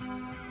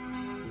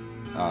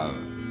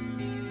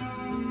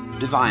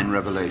divine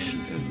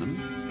revelation in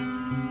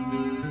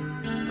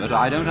them, but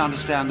I don't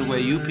understand the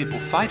way you people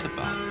fight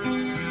about it.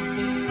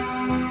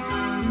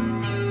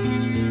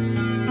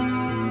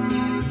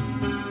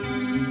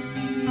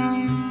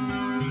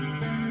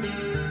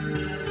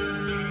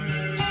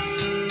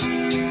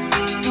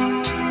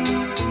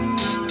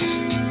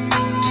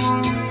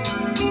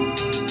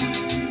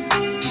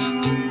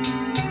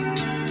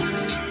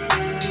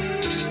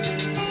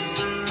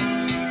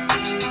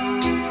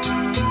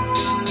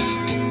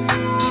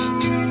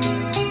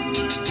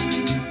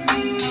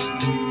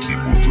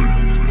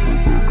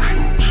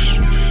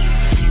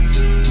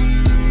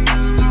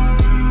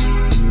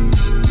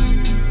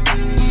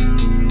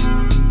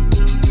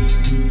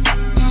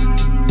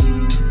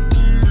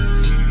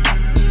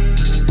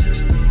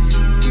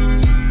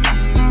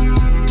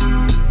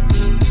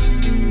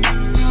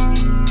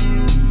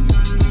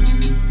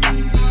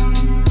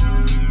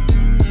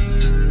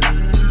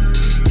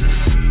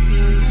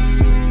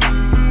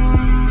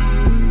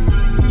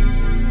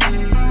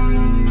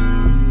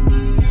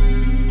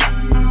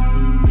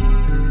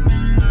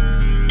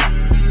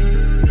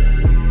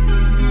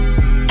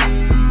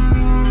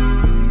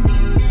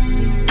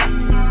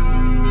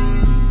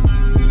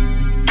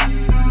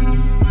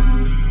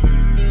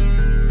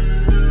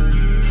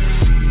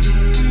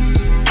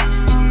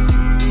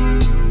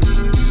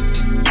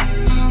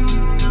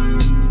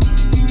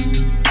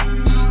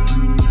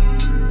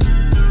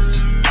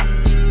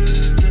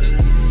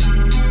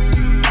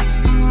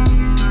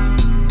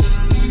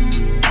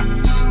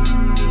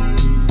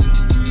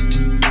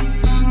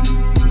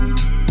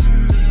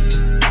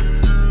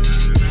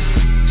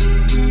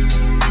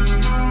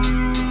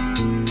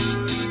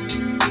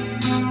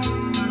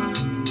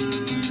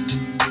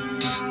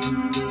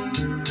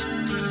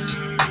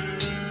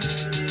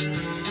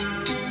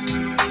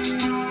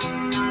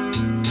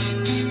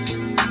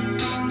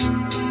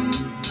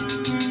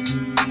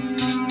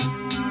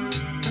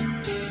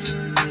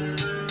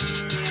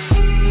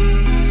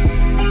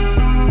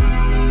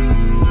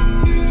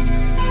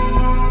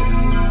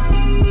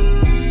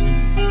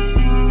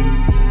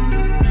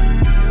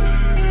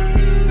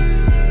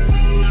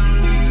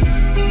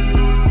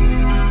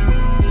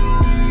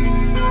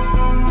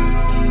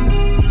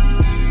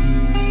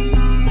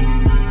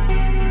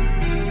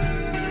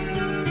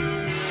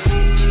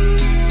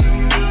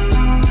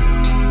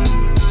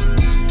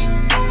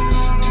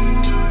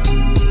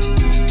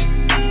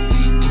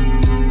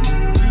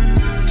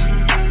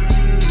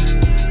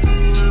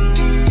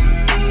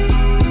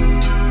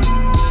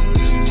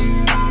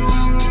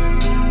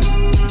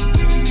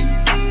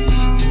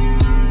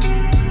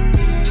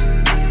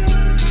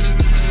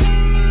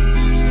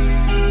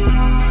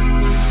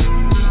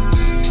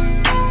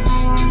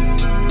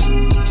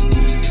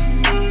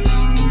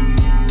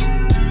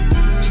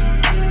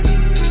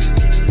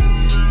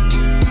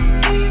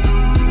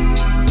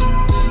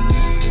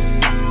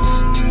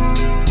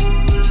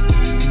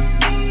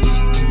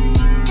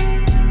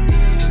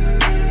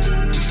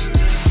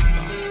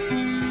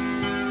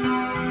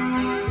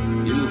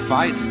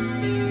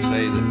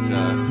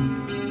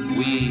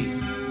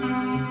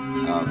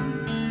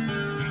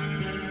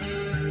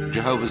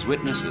 Jehovah's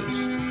Witnesses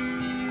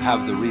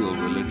have the real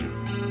religion.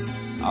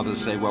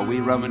 Others say, well, we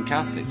Roman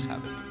Catholics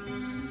have it.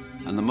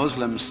 And the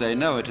Muslims say,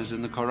 no, it is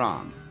in the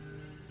Quran.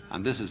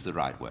 And this is the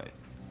right way.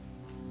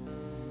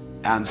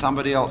 And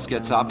somebody else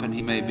gets up, and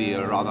he may be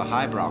a rather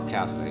highbrow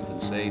Catholic,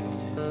 and say,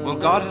 well,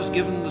 God has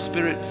given the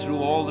Spirit through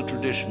all the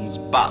traditions,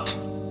 but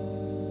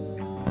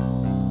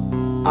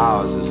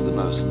ours is the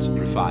most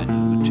refined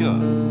and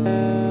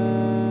mature.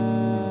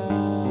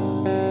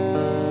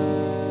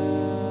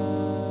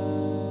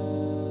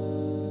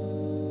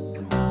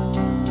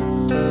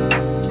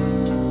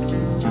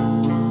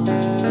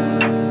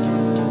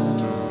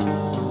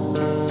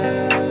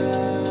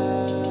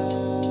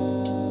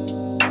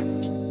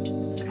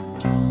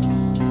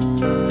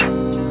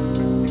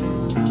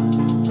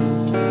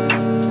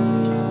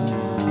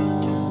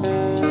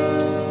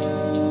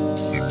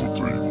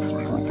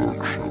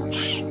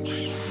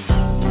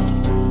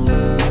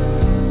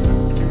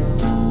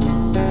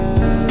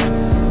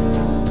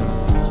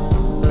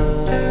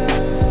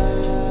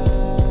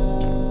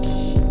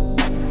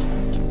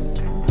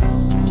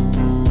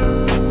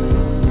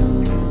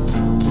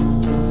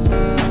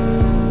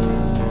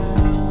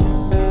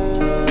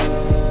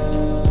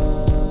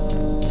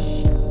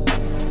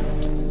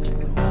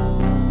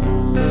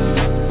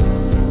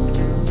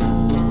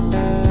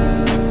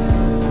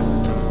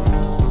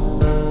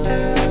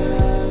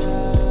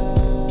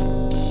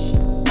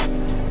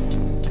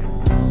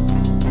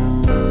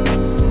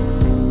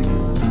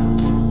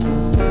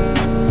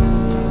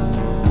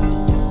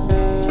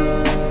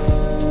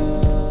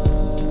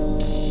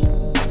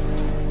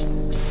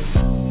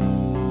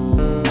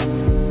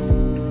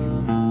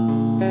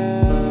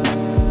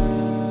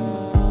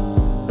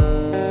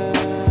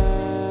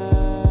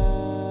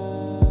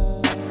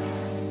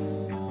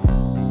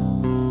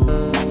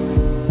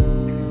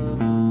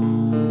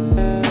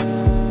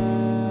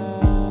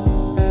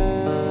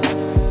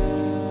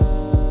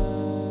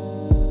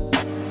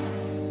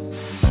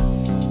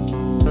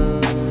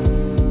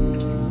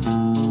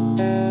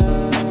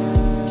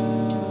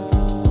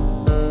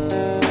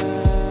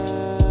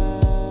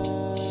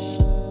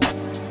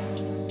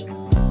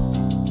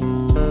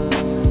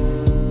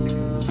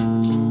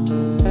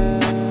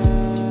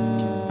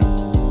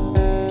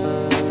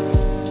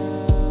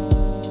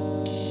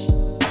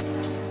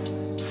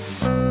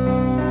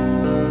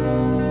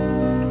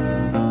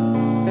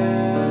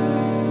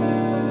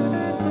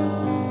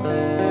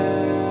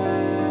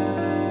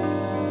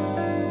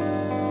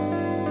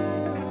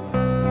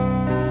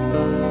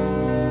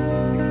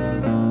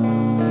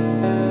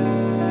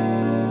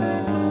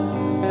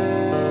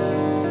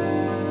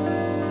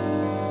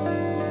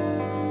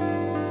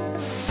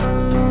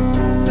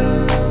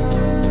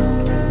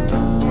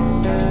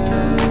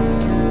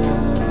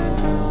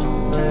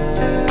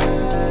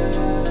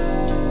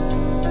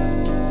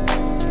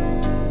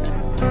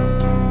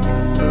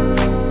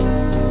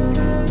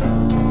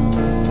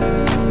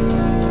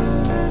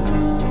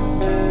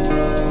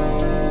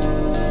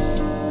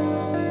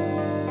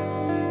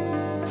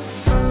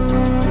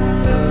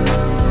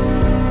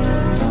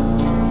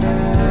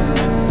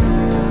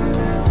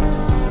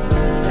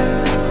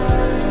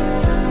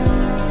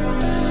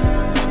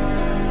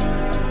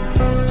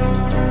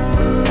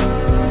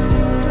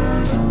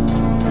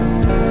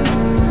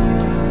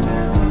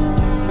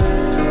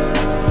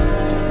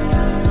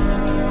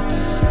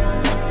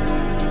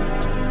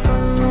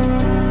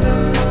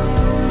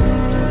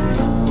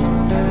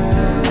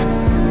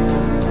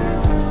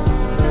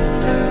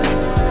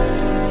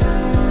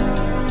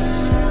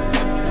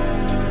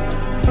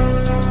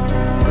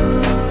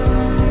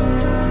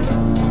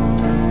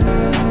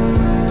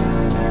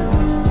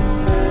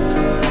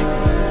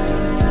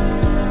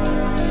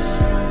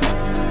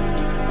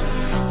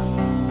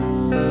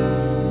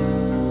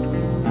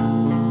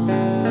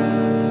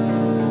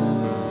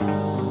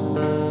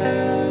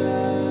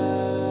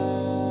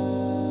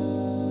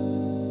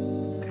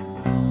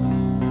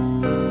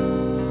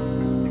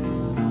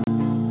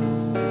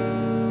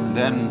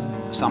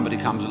 Then somebody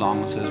comes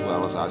along and says,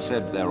 well, as I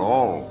said, they're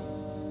all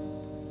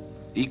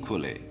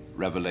equally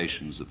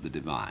revelations of the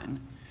divine.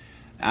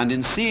 And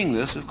in seeing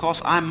this, of course,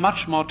 I'm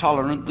much more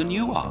tolerant than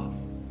you are.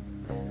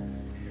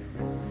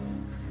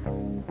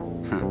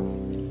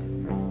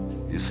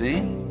 You see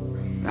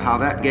how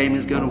that game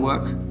is going to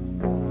work?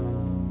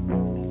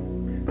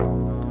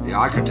 Yeah,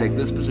 I could take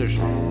this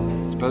position.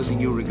 Supposing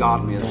you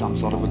regard me as some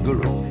sort of a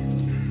guru.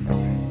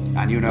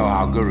 And you know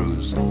how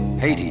gurus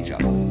hate each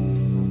other.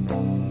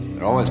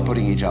 They're always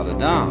putting each other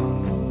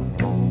down.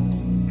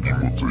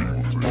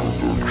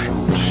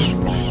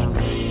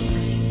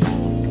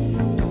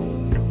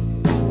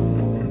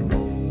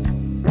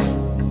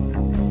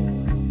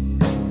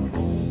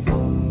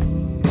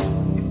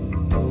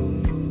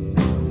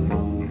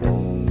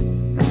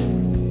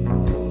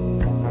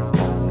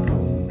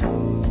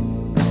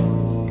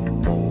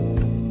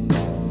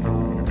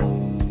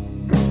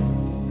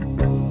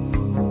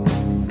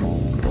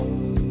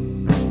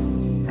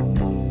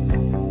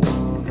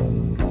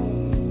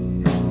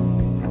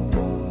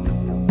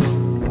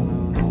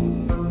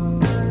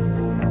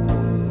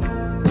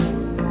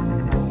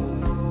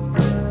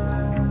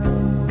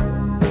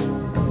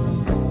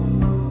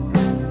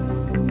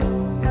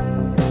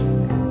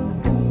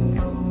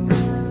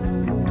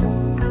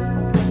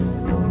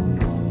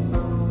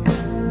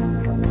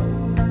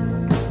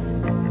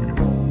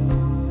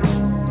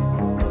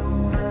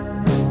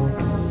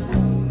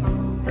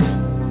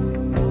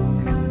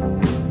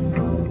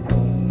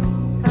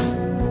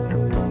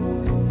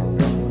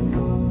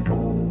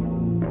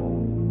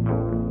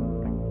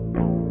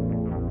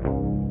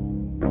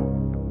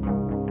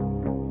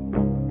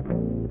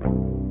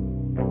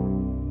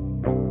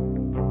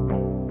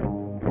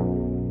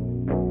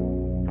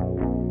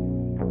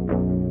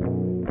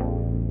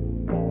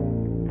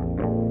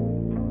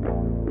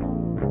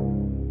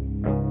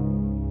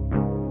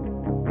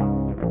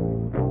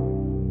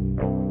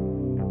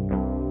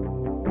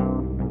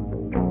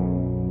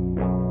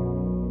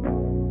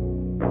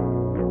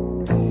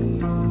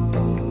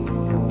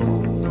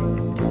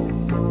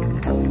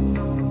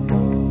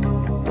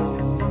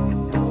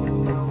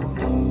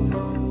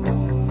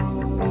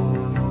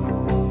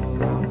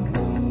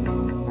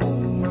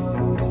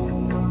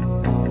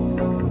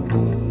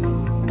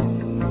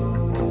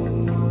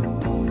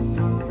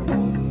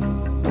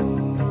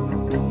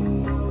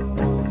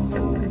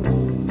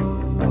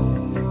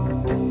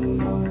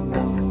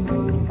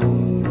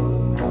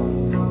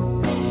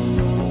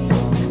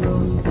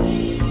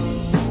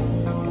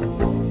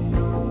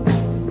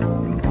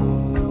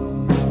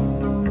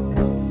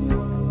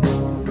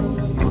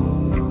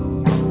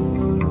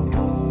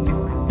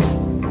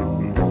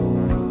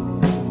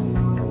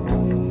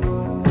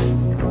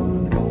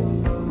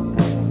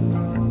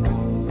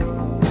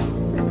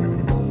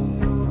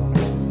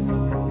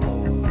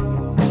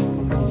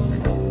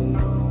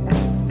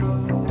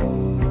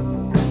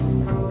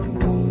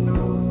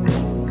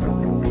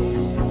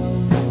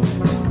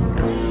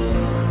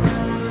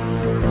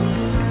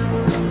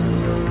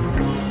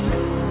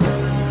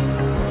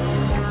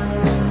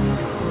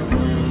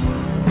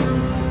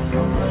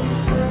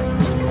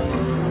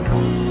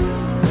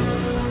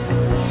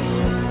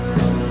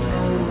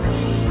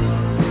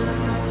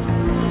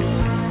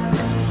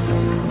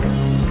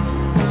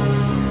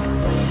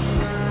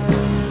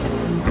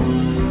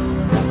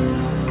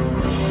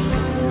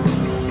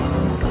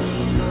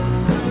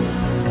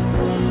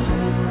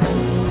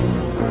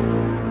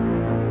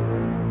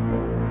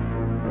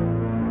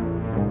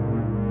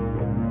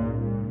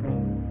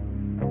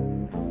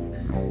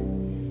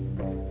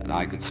 And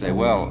I could say,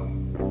 well,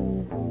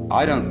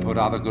 I don't put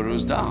other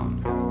gurus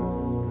down.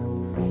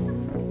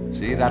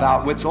 See, that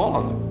outwits all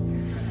of them.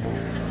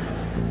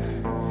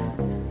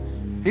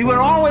 See, we're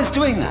always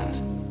doing that.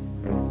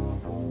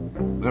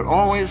 We're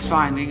always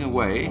finding a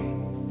way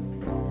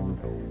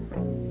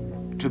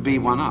to be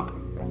one up.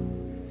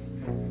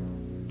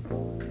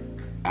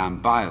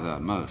 And by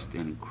the most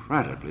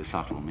incredibly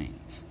subtle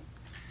means.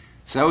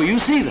 So you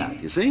see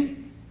that, you see?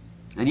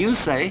 And you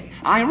say,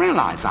 I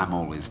realize I'm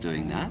always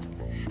doing that.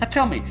 Now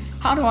tell me,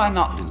 how do I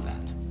not do that?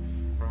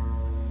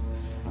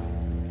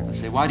 I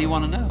say, why do you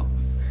want to know?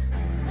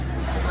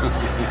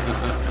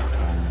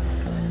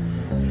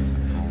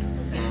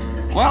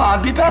 Well,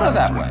 I'd be better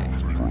that way.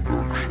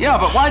 Yeah,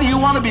 but why do you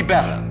want to be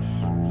better?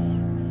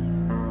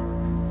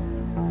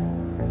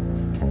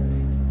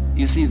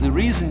 You see, the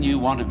reason you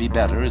want to be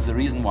better is the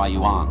reason why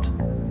you aren't.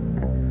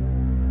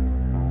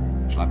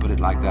 Shall I put it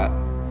like that?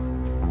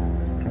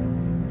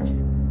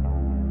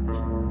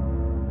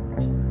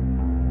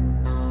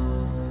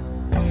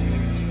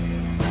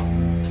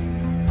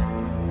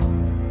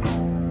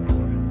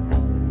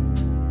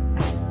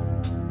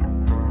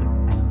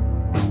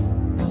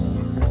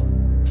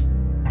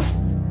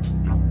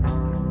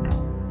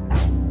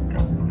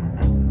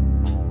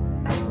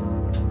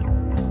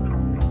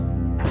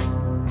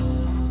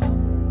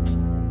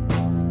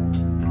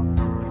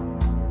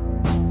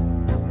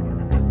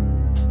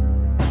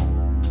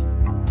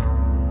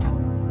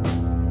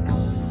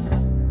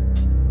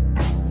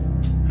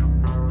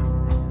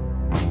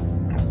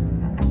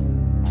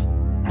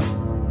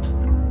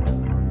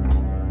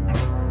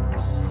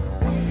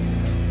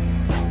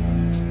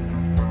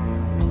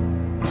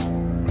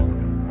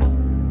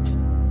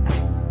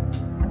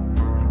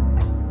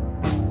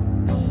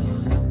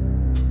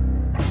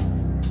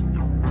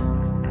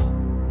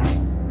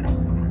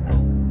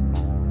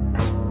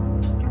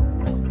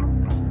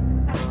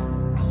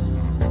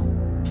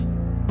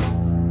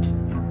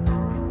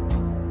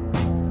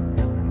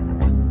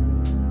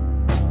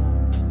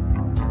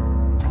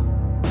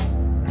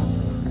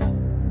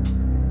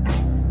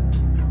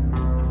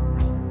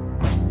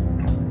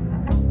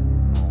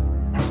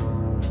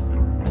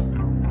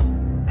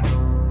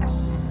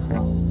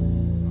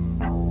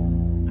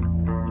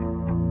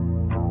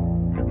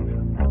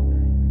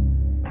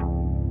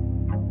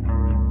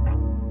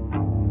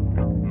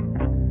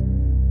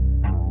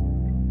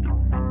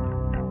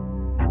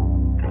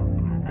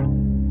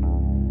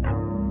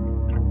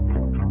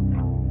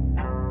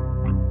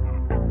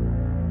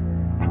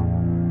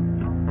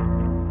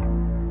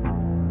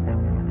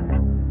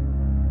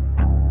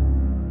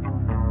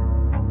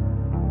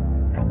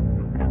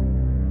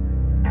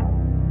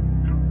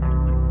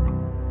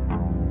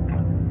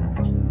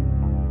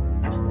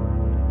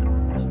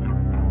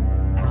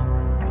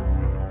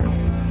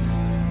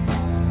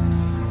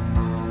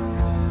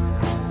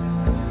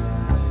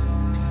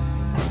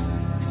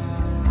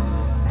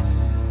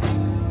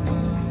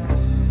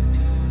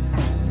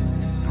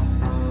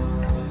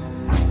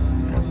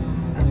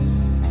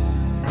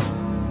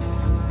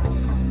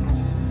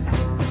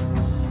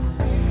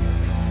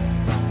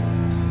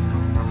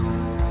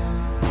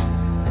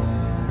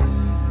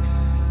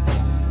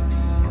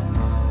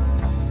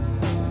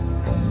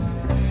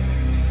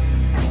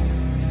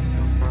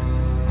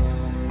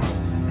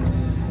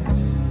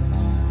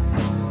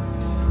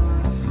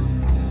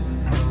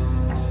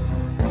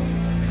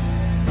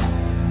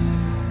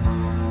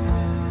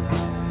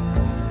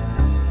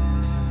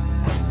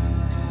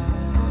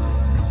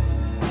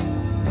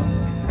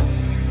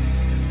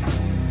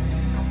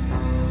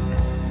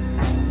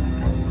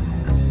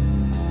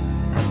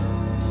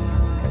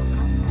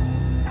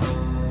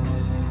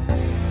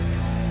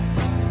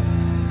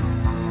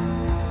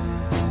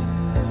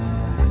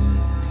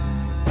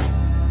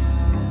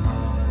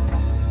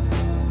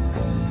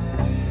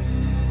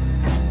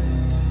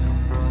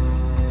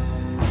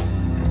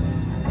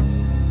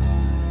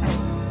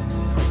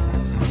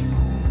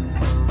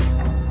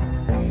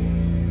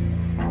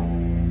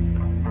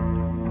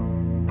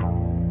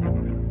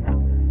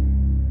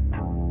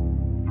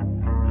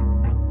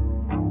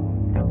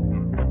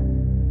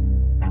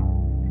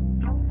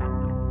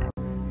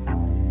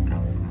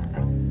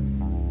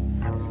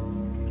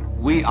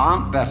 We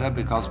aren't better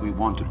because we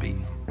want to be.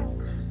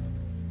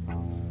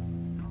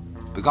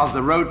 Because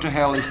the road to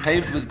hell is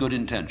paved with good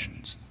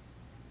intentions.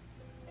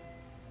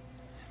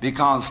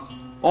 Because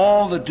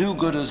all the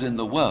do-gooders in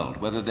the world,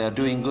 whether they're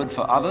doing good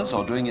for others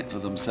or doing it for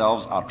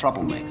themselves, are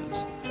troublemakers.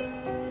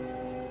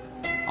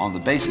 On the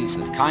basis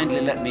of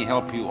kindly let me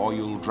help you or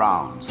you'll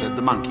drown, said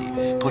the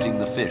monkey, putting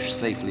the fish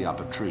safely up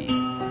a tree.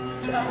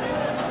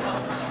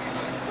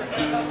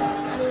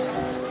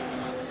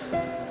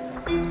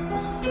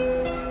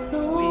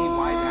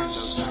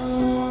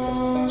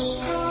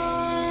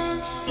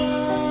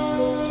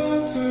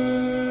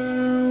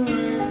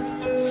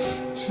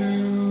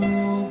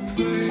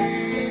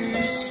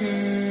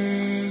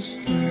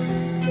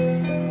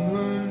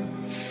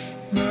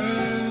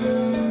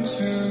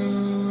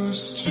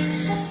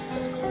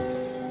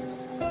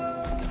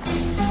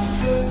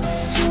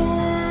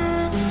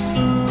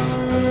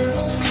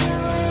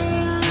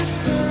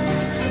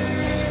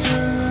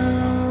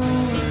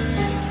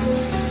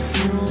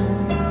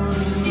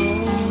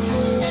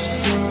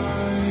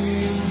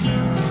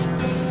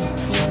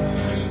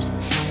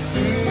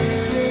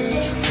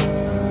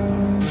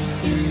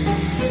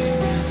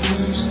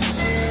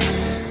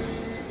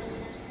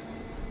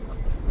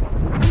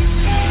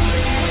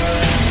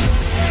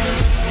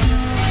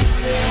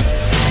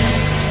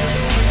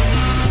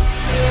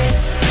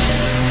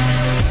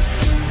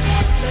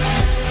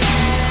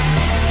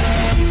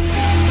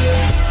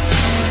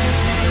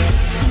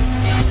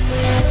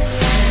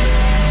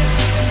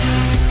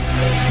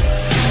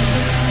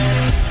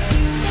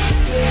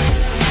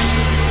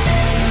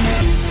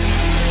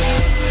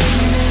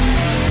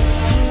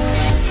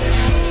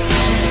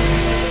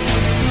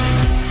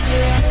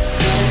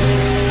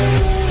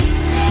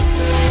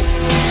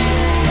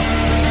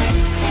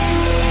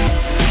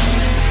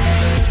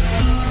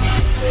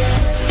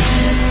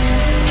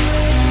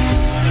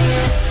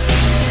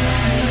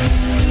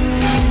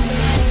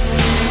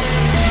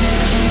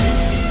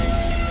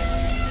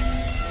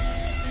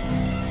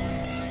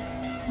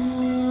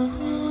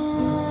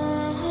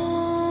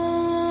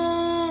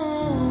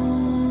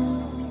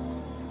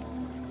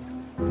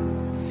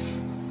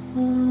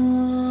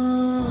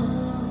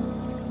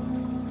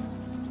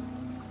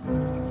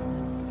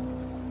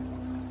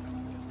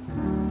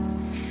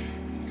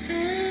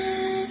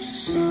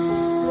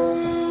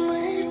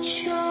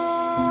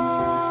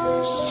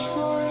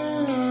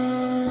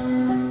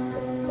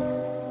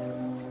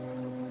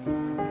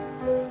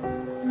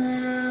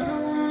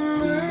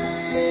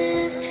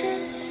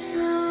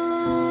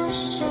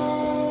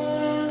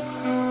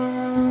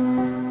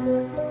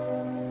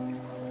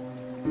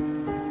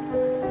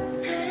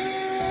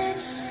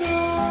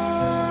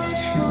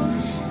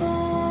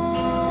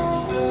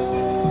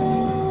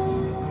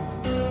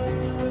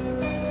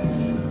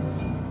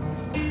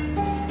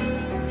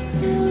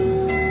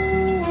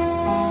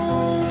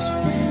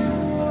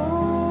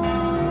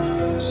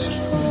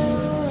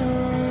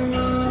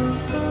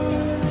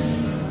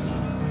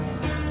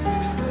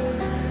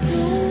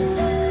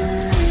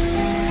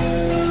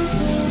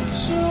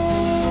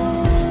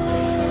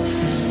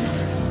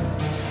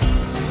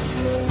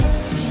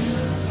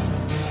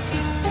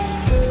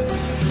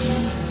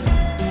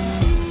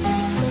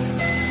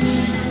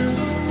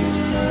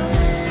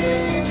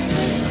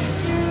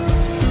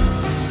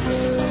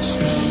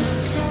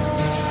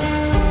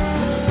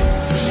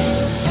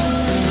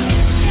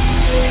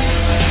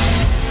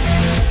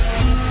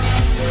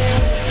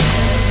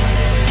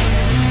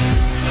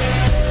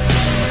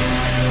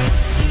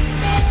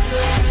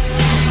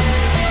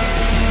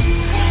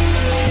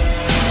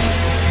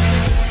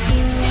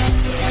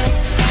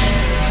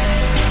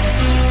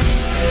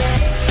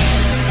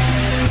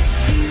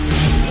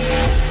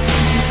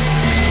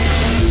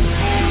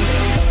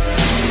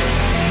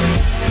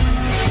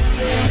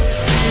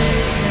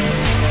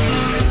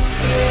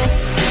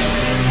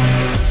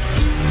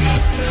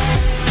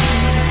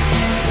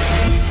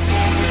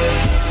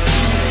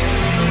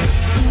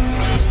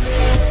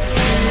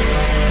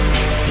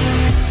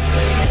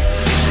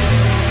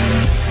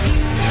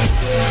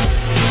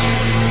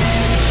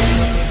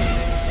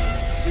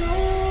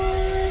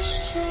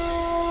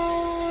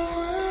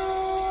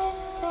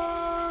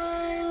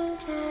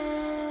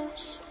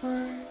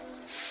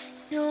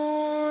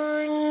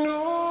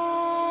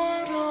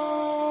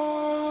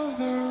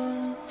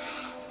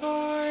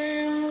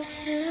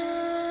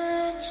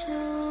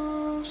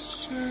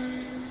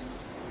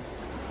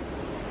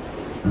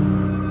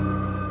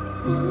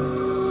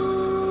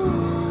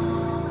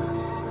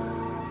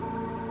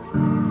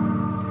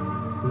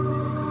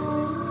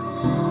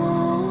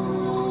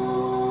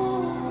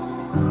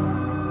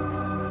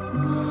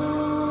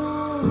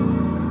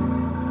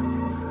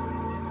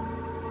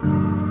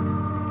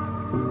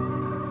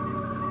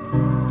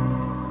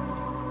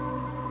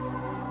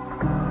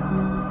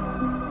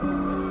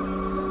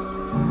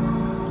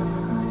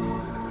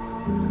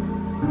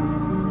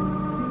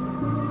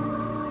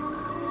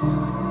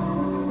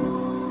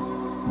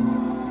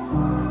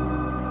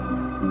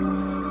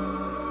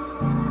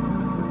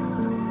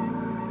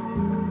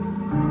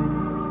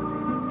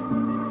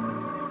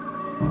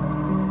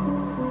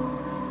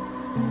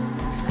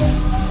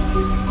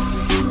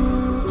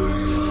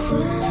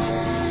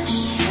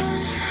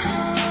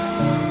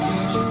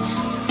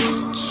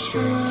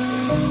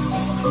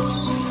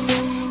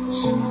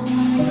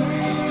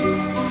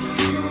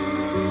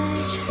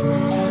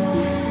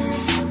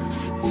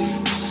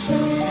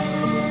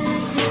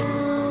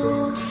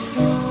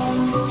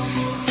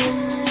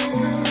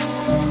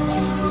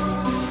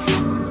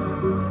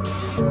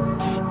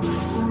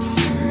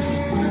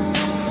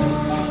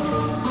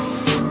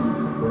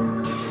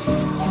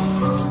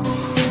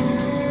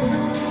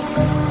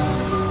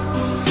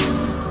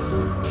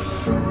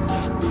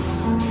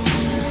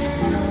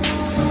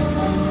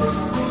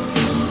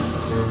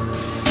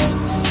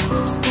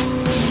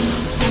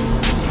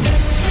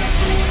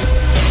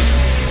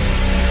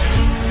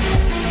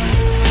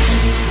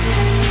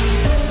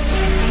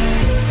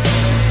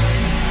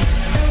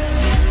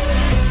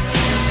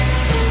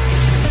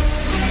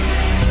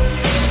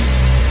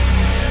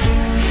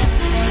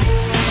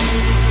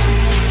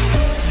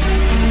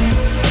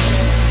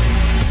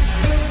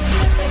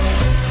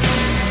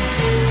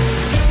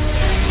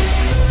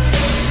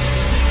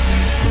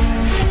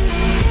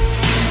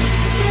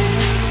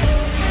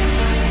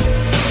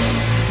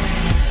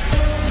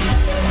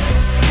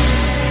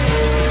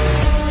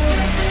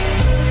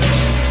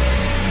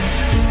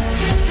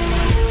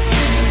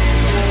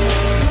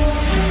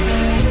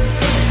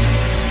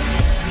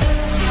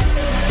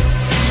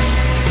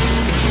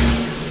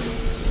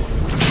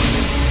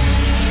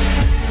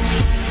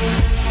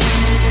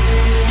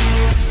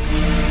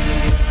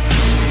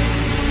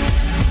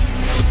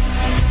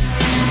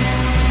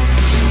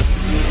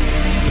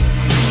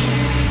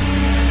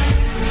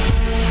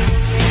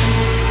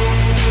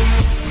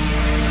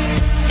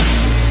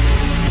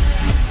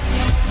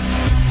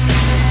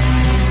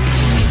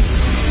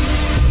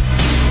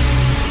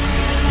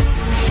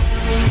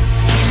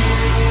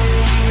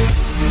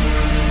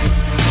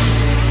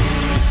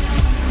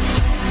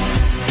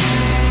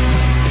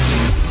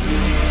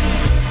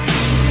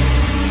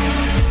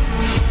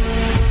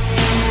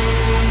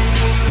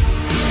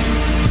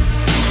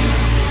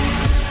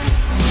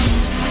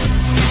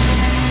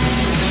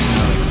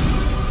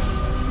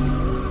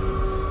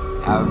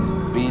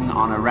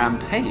 on a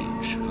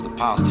rampage for the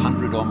past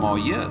 100 or more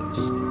years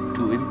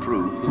to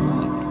improve the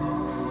world.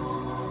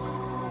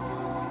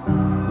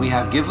 We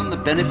have given the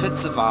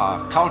benefits of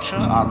our culture,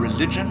 our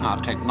religion, our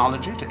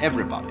technology to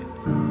everybody,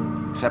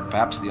 except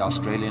perhaps the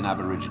Australian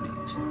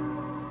Aborigines.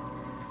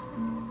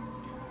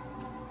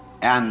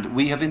 And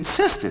we have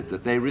insisted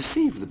that they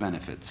receive the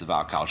benefits of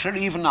our culture,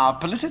 even our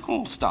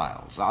political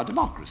styles, our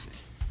democracy.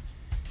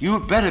 You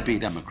had better be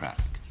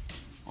democratic,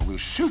 or we'll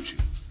shoot you.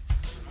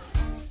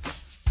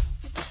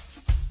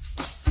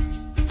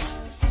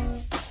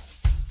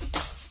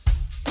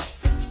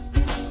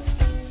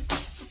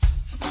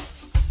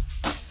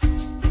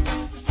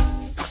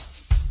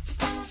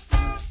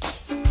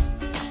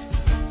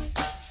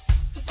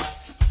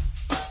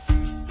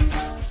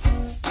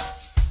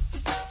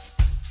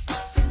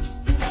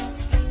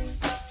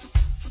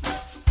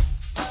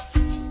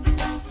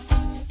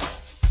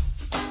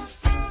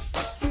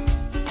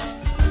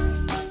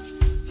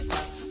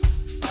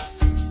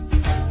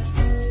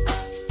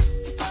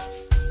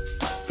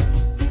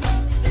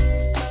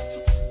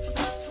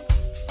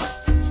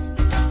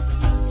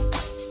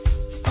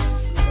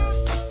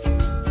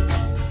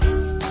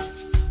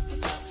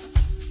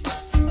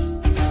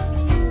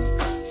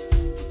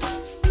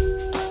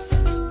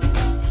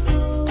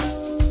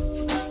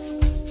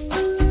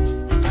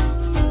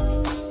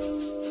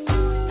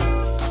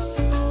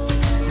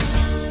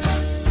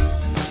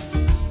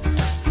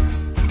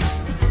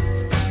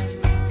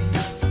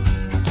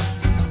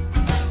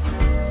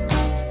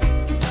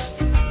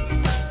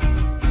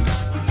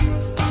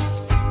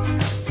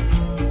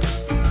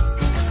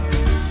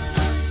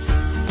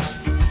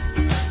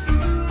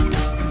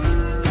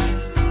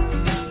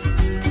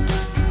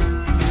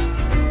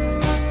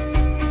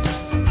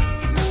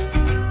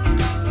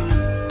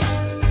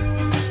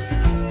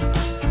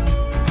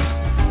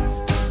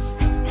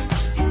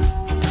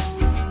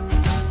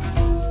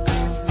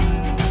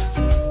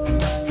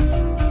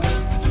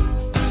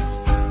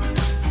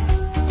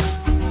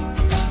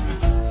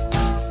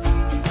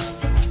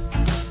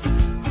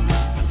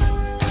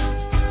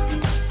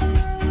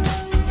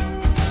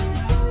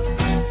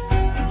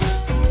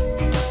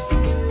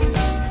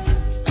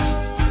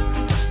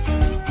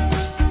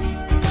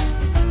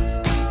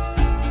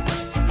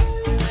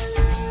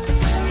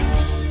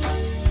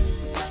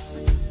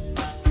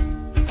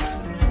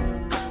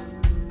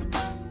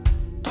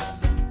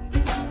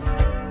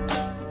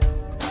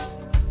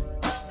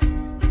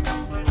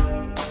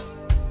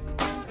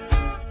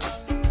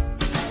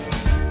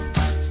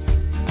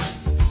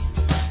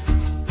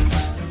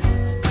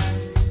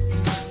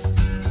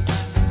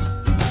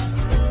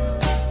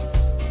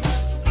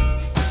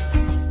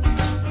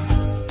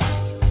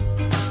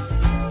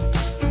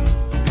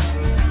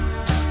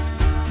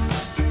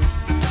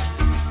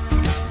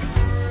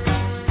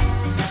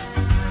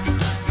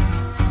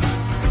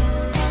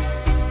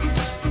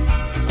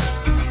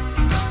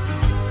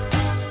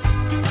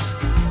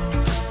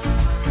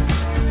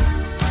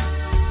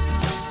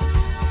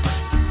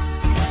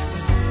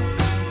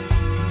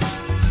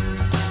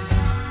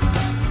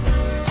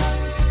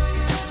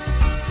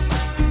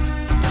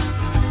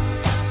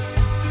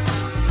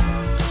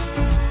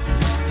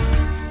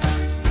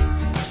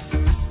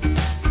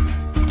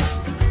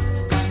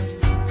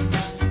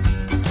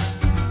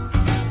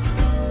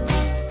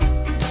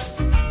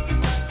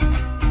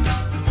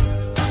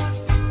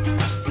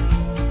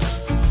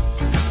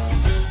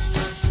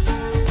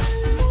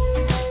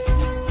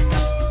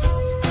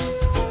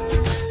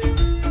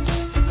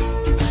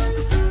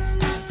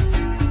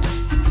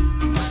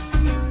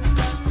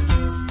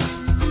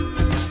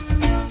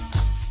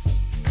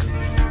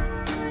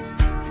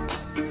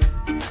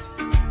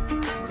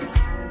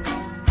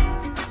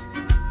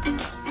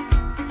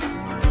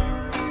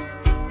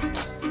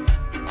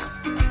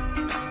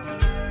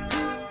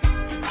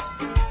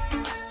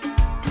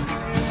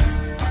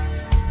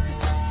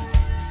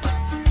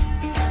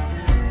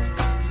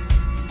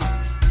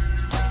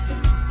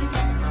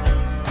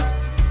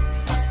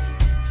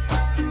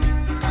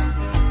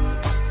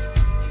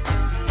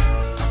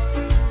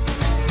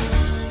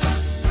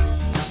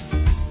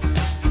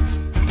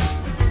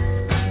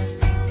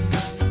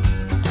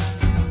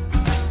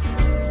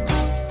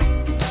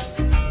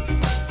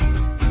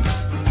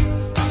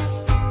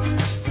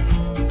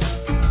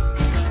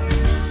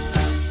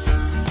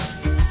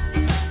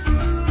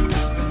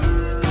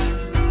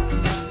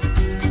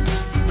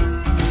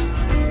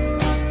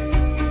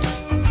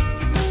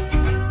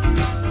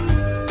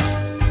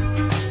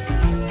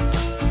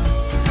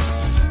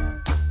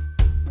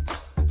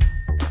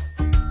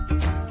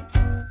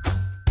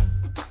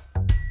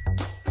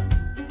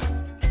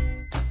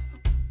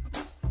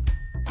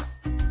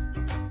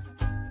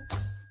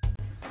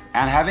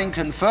 And having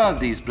conferred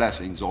these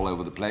blessings all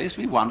over the place,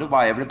 we wonder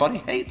why everybody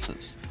hates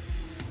us.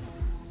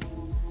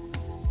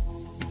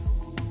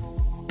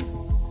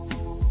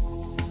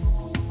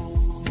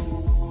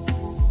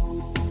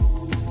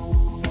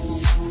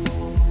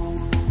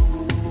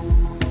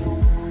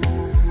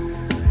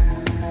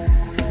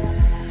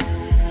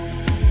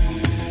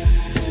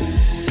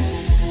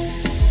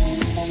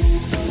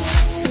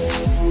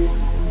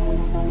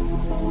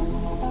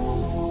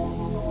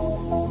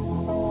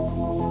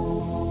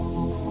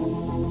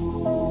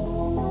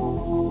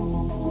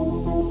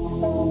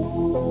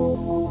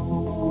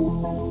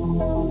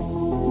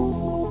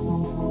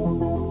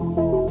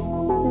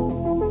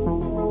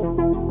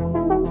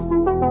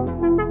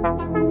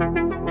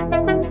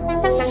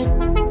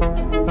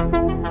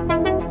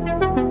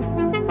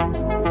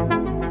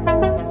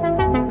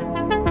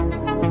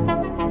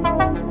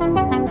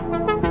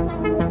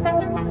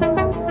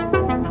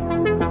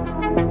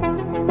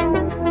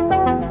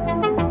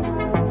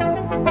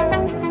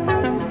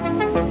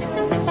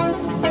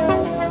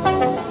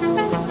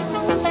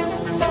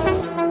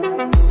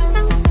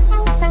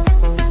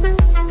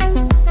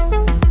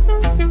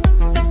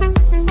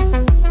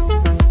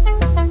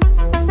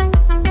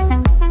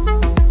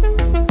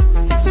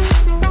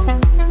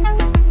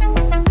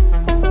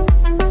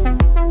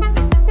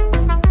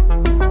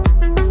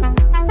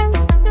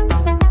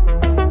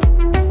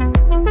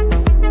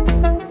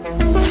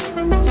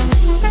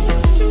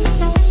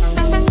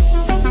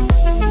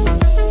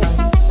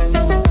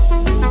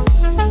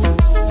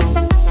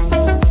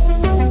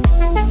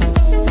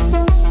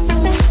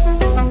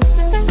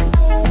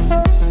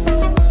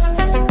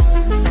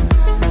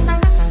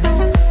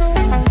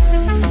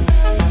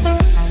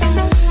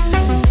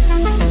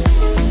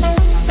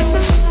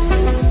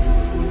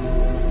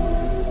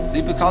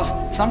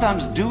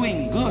 sometimes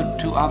doing good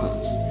to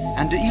others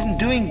and even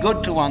doing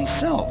good to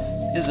oneself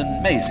is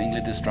amazingly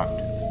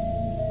destructive.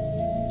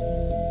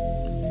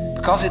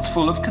 Because it's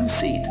full of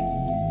conceit.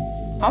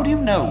 How do you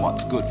know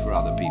what's good for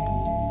other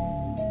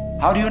people?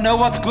 How do you know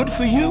what's good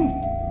for you?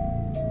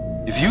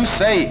 If you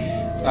say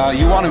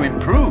you want to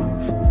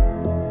improve,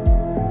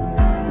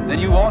 then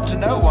you ought to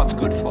know what's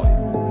good for you.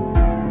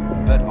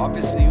 But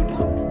obviously you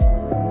don't.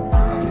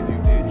 Because if you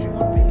did, you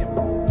would be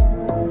improved.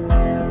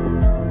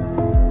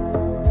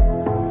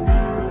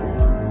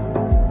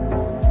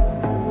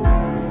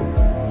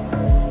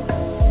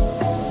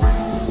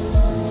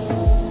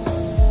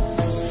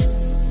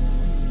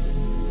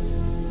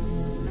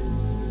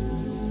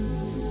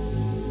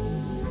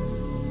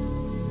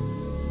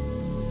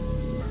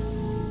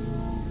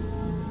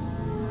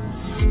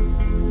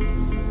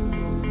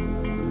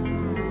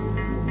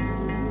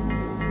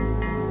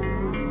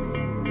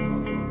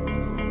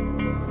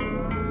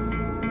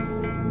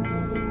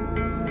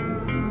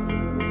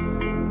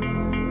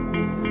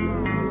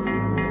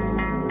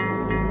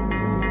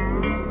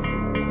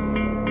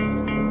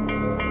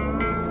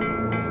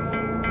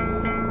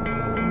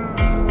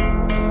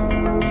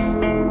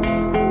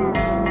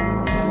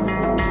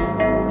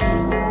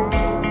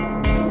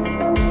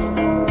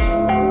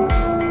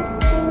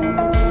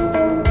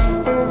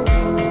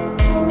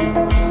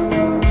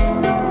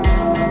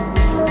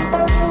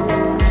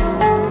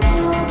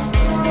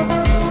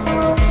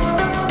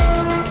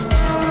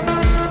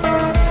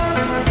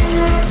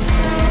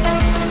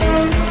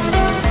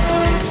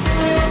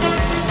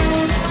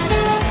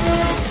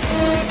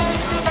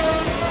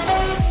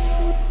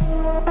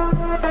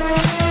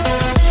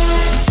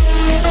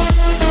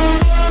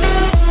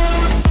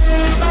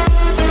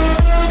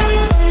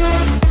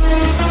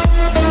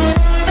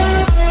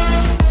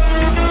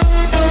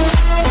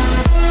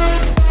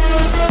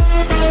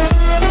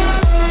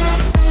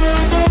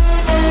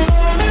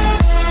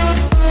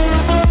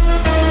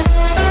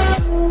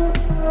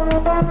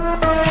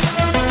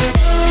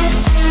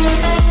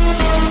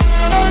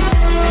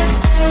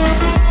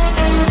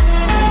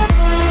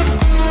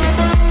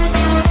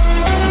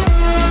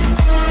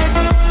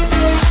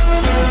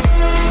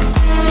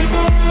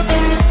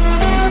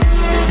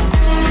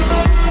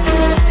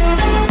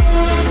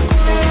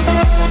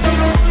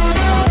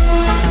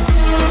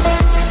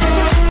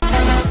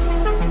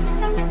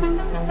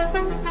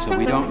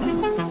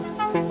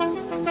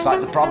 It's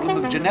like the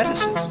problem of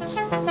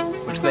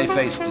geneticists, which they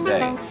face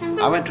today.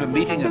 I went to a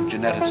meeting of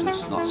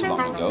geneticists not so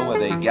long ago where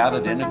they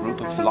gathered in a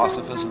group of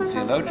philosophers and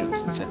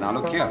theologians and said, now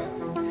look here,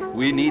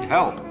 we need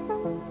help.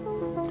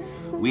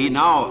 We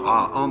now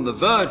are on the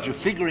verge of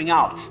figuring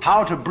out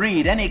how to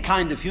breed any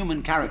kind of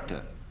human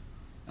character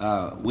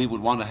we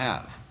would want to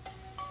have.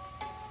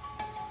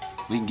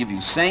 We can give you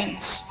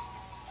saints,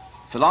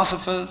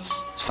 philosophers,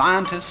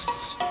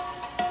 scientists,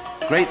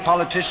 great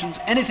politicians,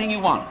 anything you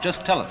want.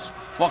 Just tell us,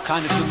 what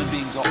kind of human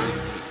beings ought we to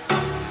be?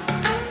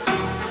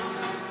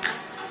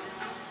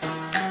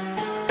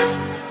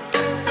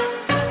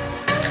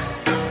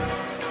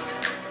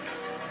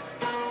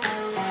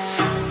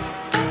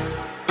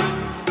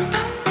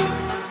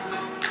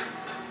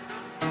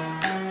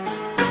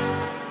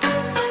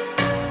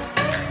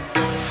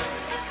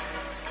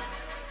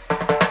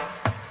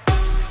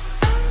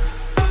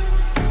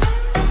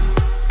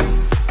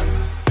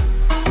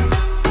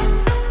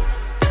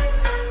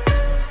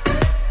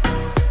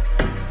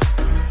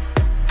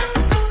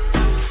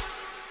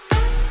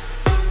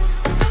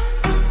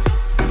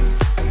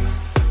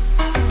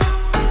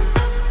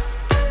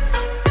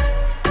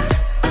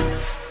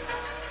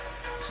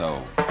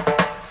 So,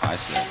 I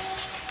said,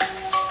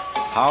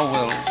 how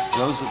will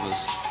those of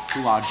us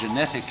who are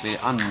genetically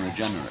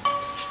unregenerate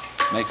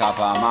make up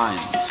our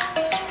minds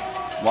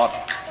what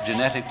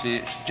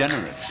genetically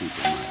generate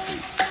people might be?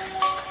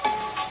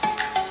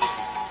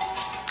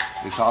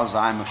 Because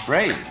I'm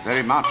afraid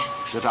very much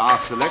that our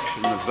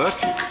selection of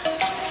virtues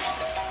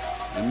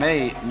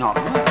may not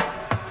work.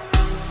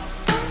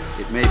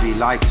 It may be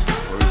like,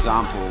 for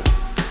example,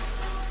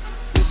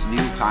 this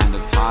new kind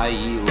of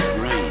high-yield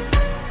grain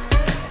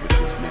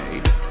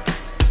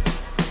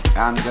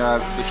and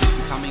which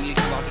is becoming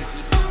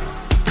ecologically destructive.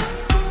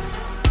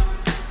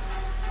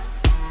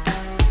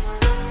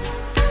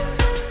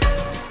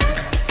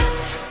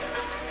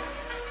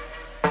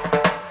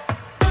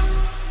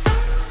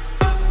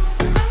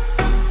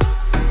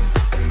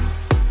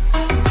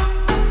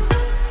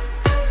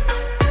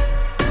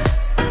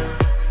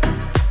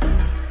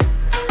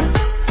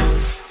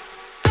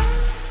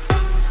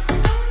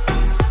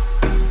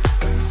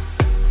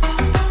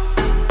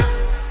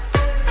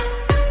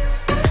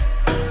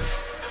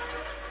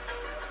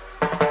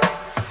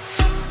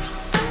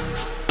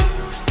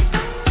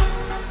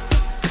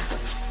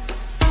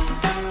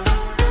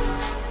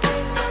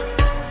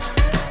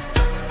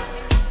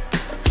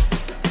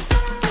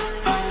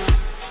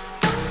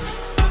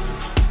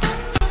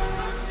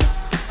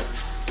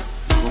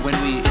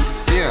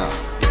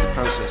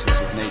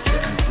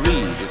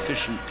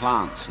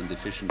 Plants and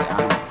efficient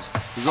animals.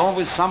 There's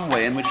always some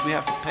way in which we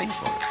have to pay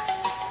for it.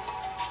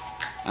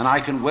 And I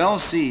can well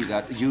see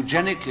that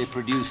eugenically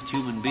produced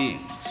human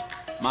beings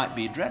might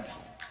be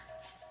dreadful.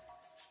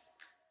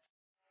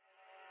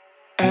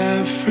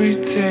 Every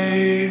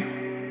day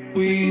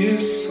we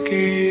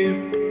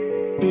escape,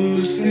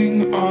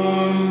 losing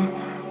all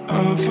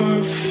of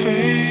our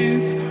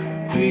faith.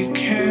 We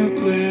can't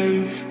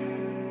live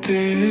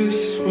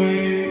this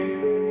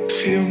way.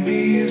 Feel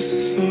me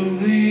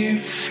slowly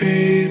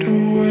fade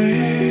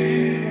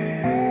away.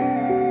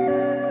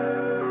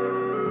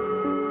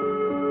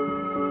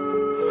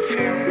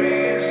 Feel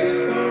me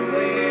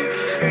slowly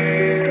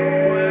fade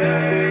away.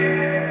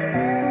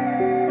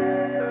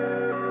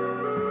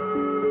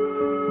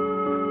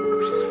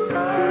 As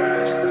far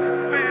as the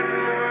wind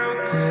will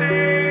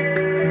take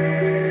me.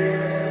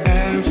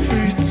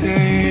 Every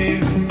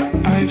day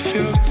I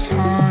feel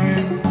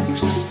time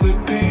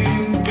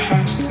slipping,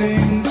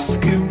 passing,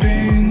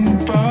 skipping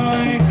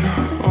by.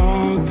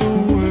 All the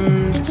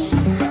words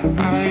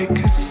I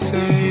could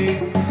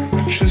say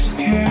just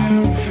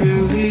can't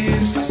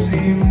really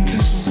seem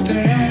to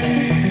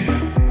stay.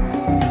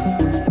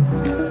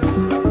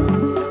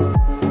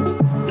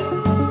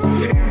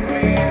 Feel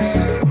me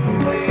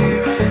slowly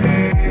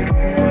fade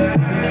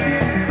away.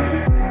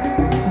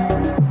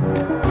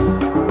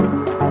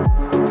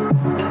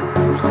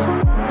 As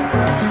far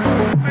as the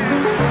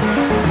wind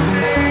will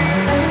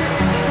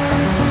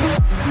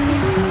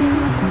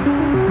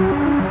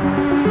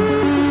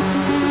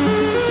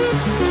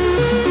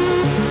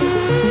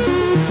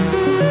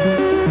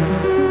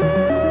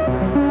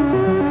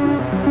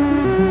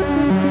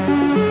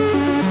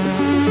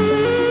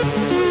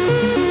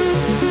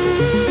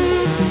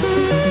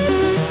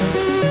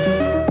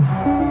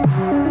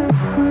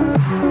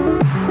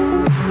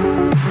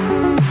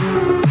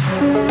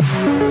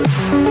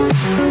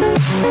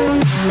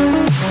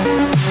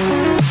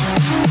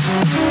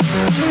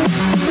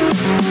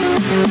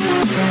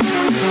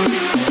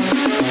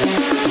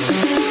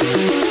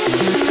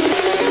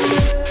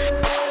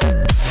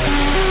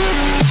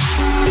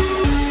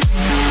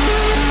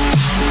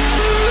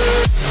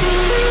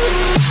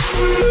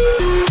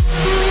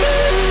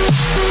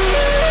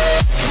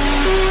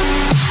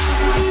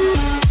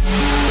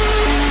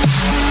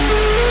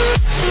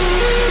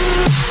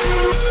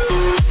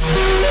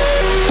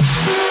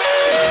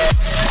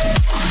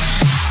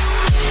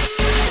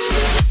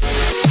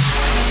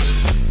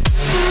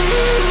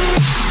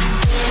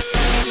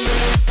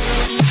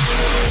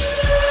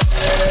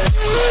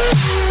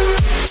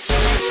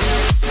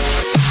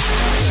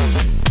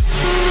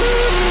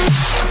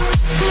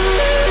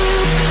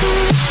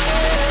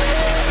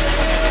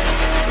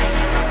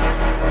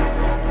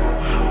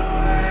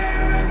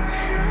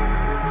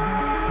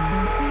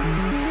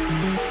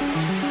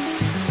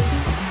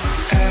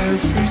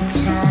Every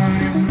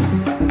time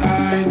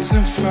I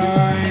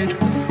divide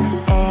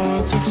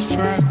all the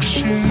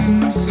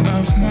fractions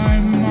of my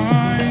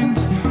mind,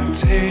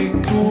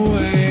 take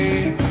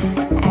away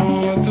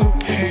all the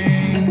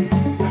pain,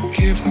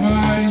 give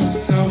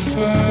myself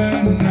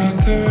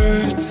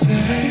another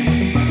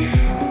day.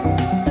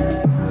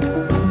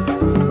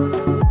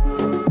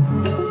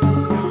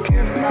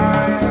 Give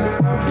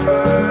myself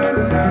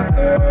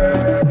another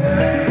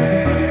day.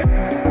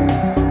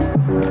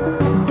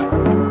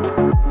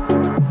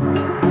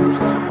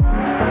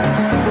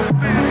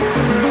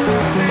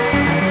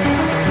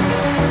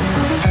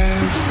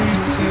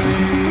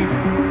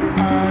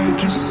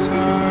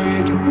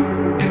 Decide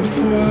if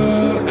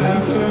we'll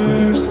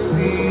ever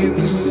see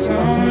the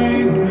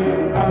sign.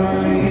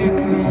 I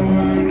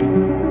ignored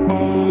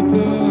all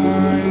the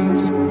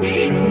lines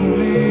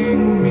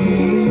showing me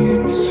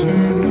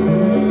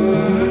eternal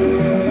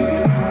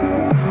light.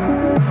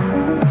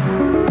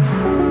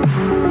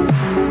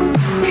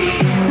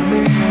 Showing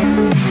me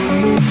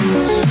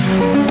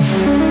eternal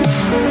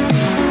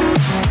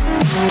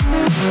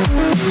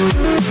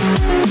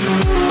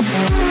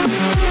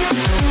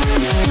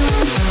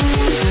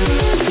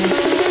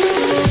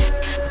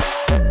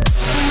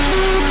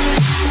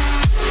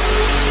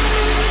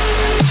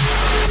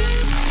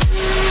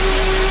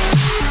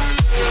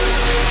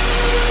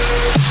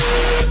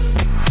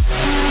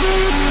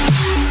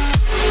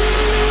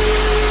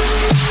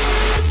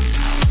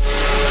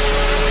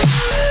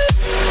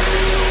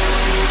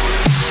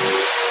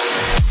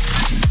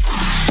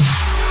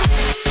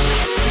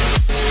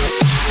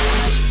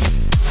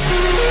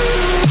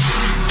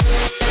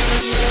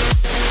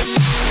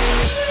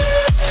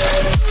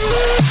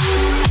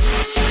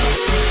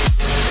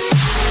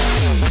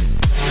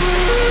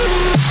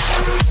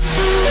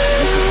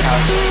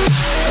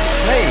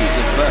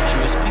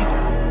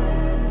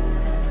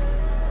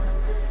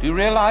Do you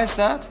realize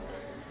that?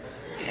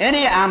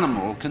 Any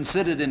animal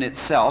considered in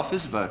itself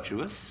is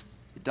virtuous.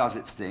 It does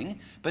its thing.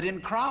 But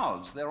in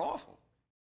crowds, they're awful.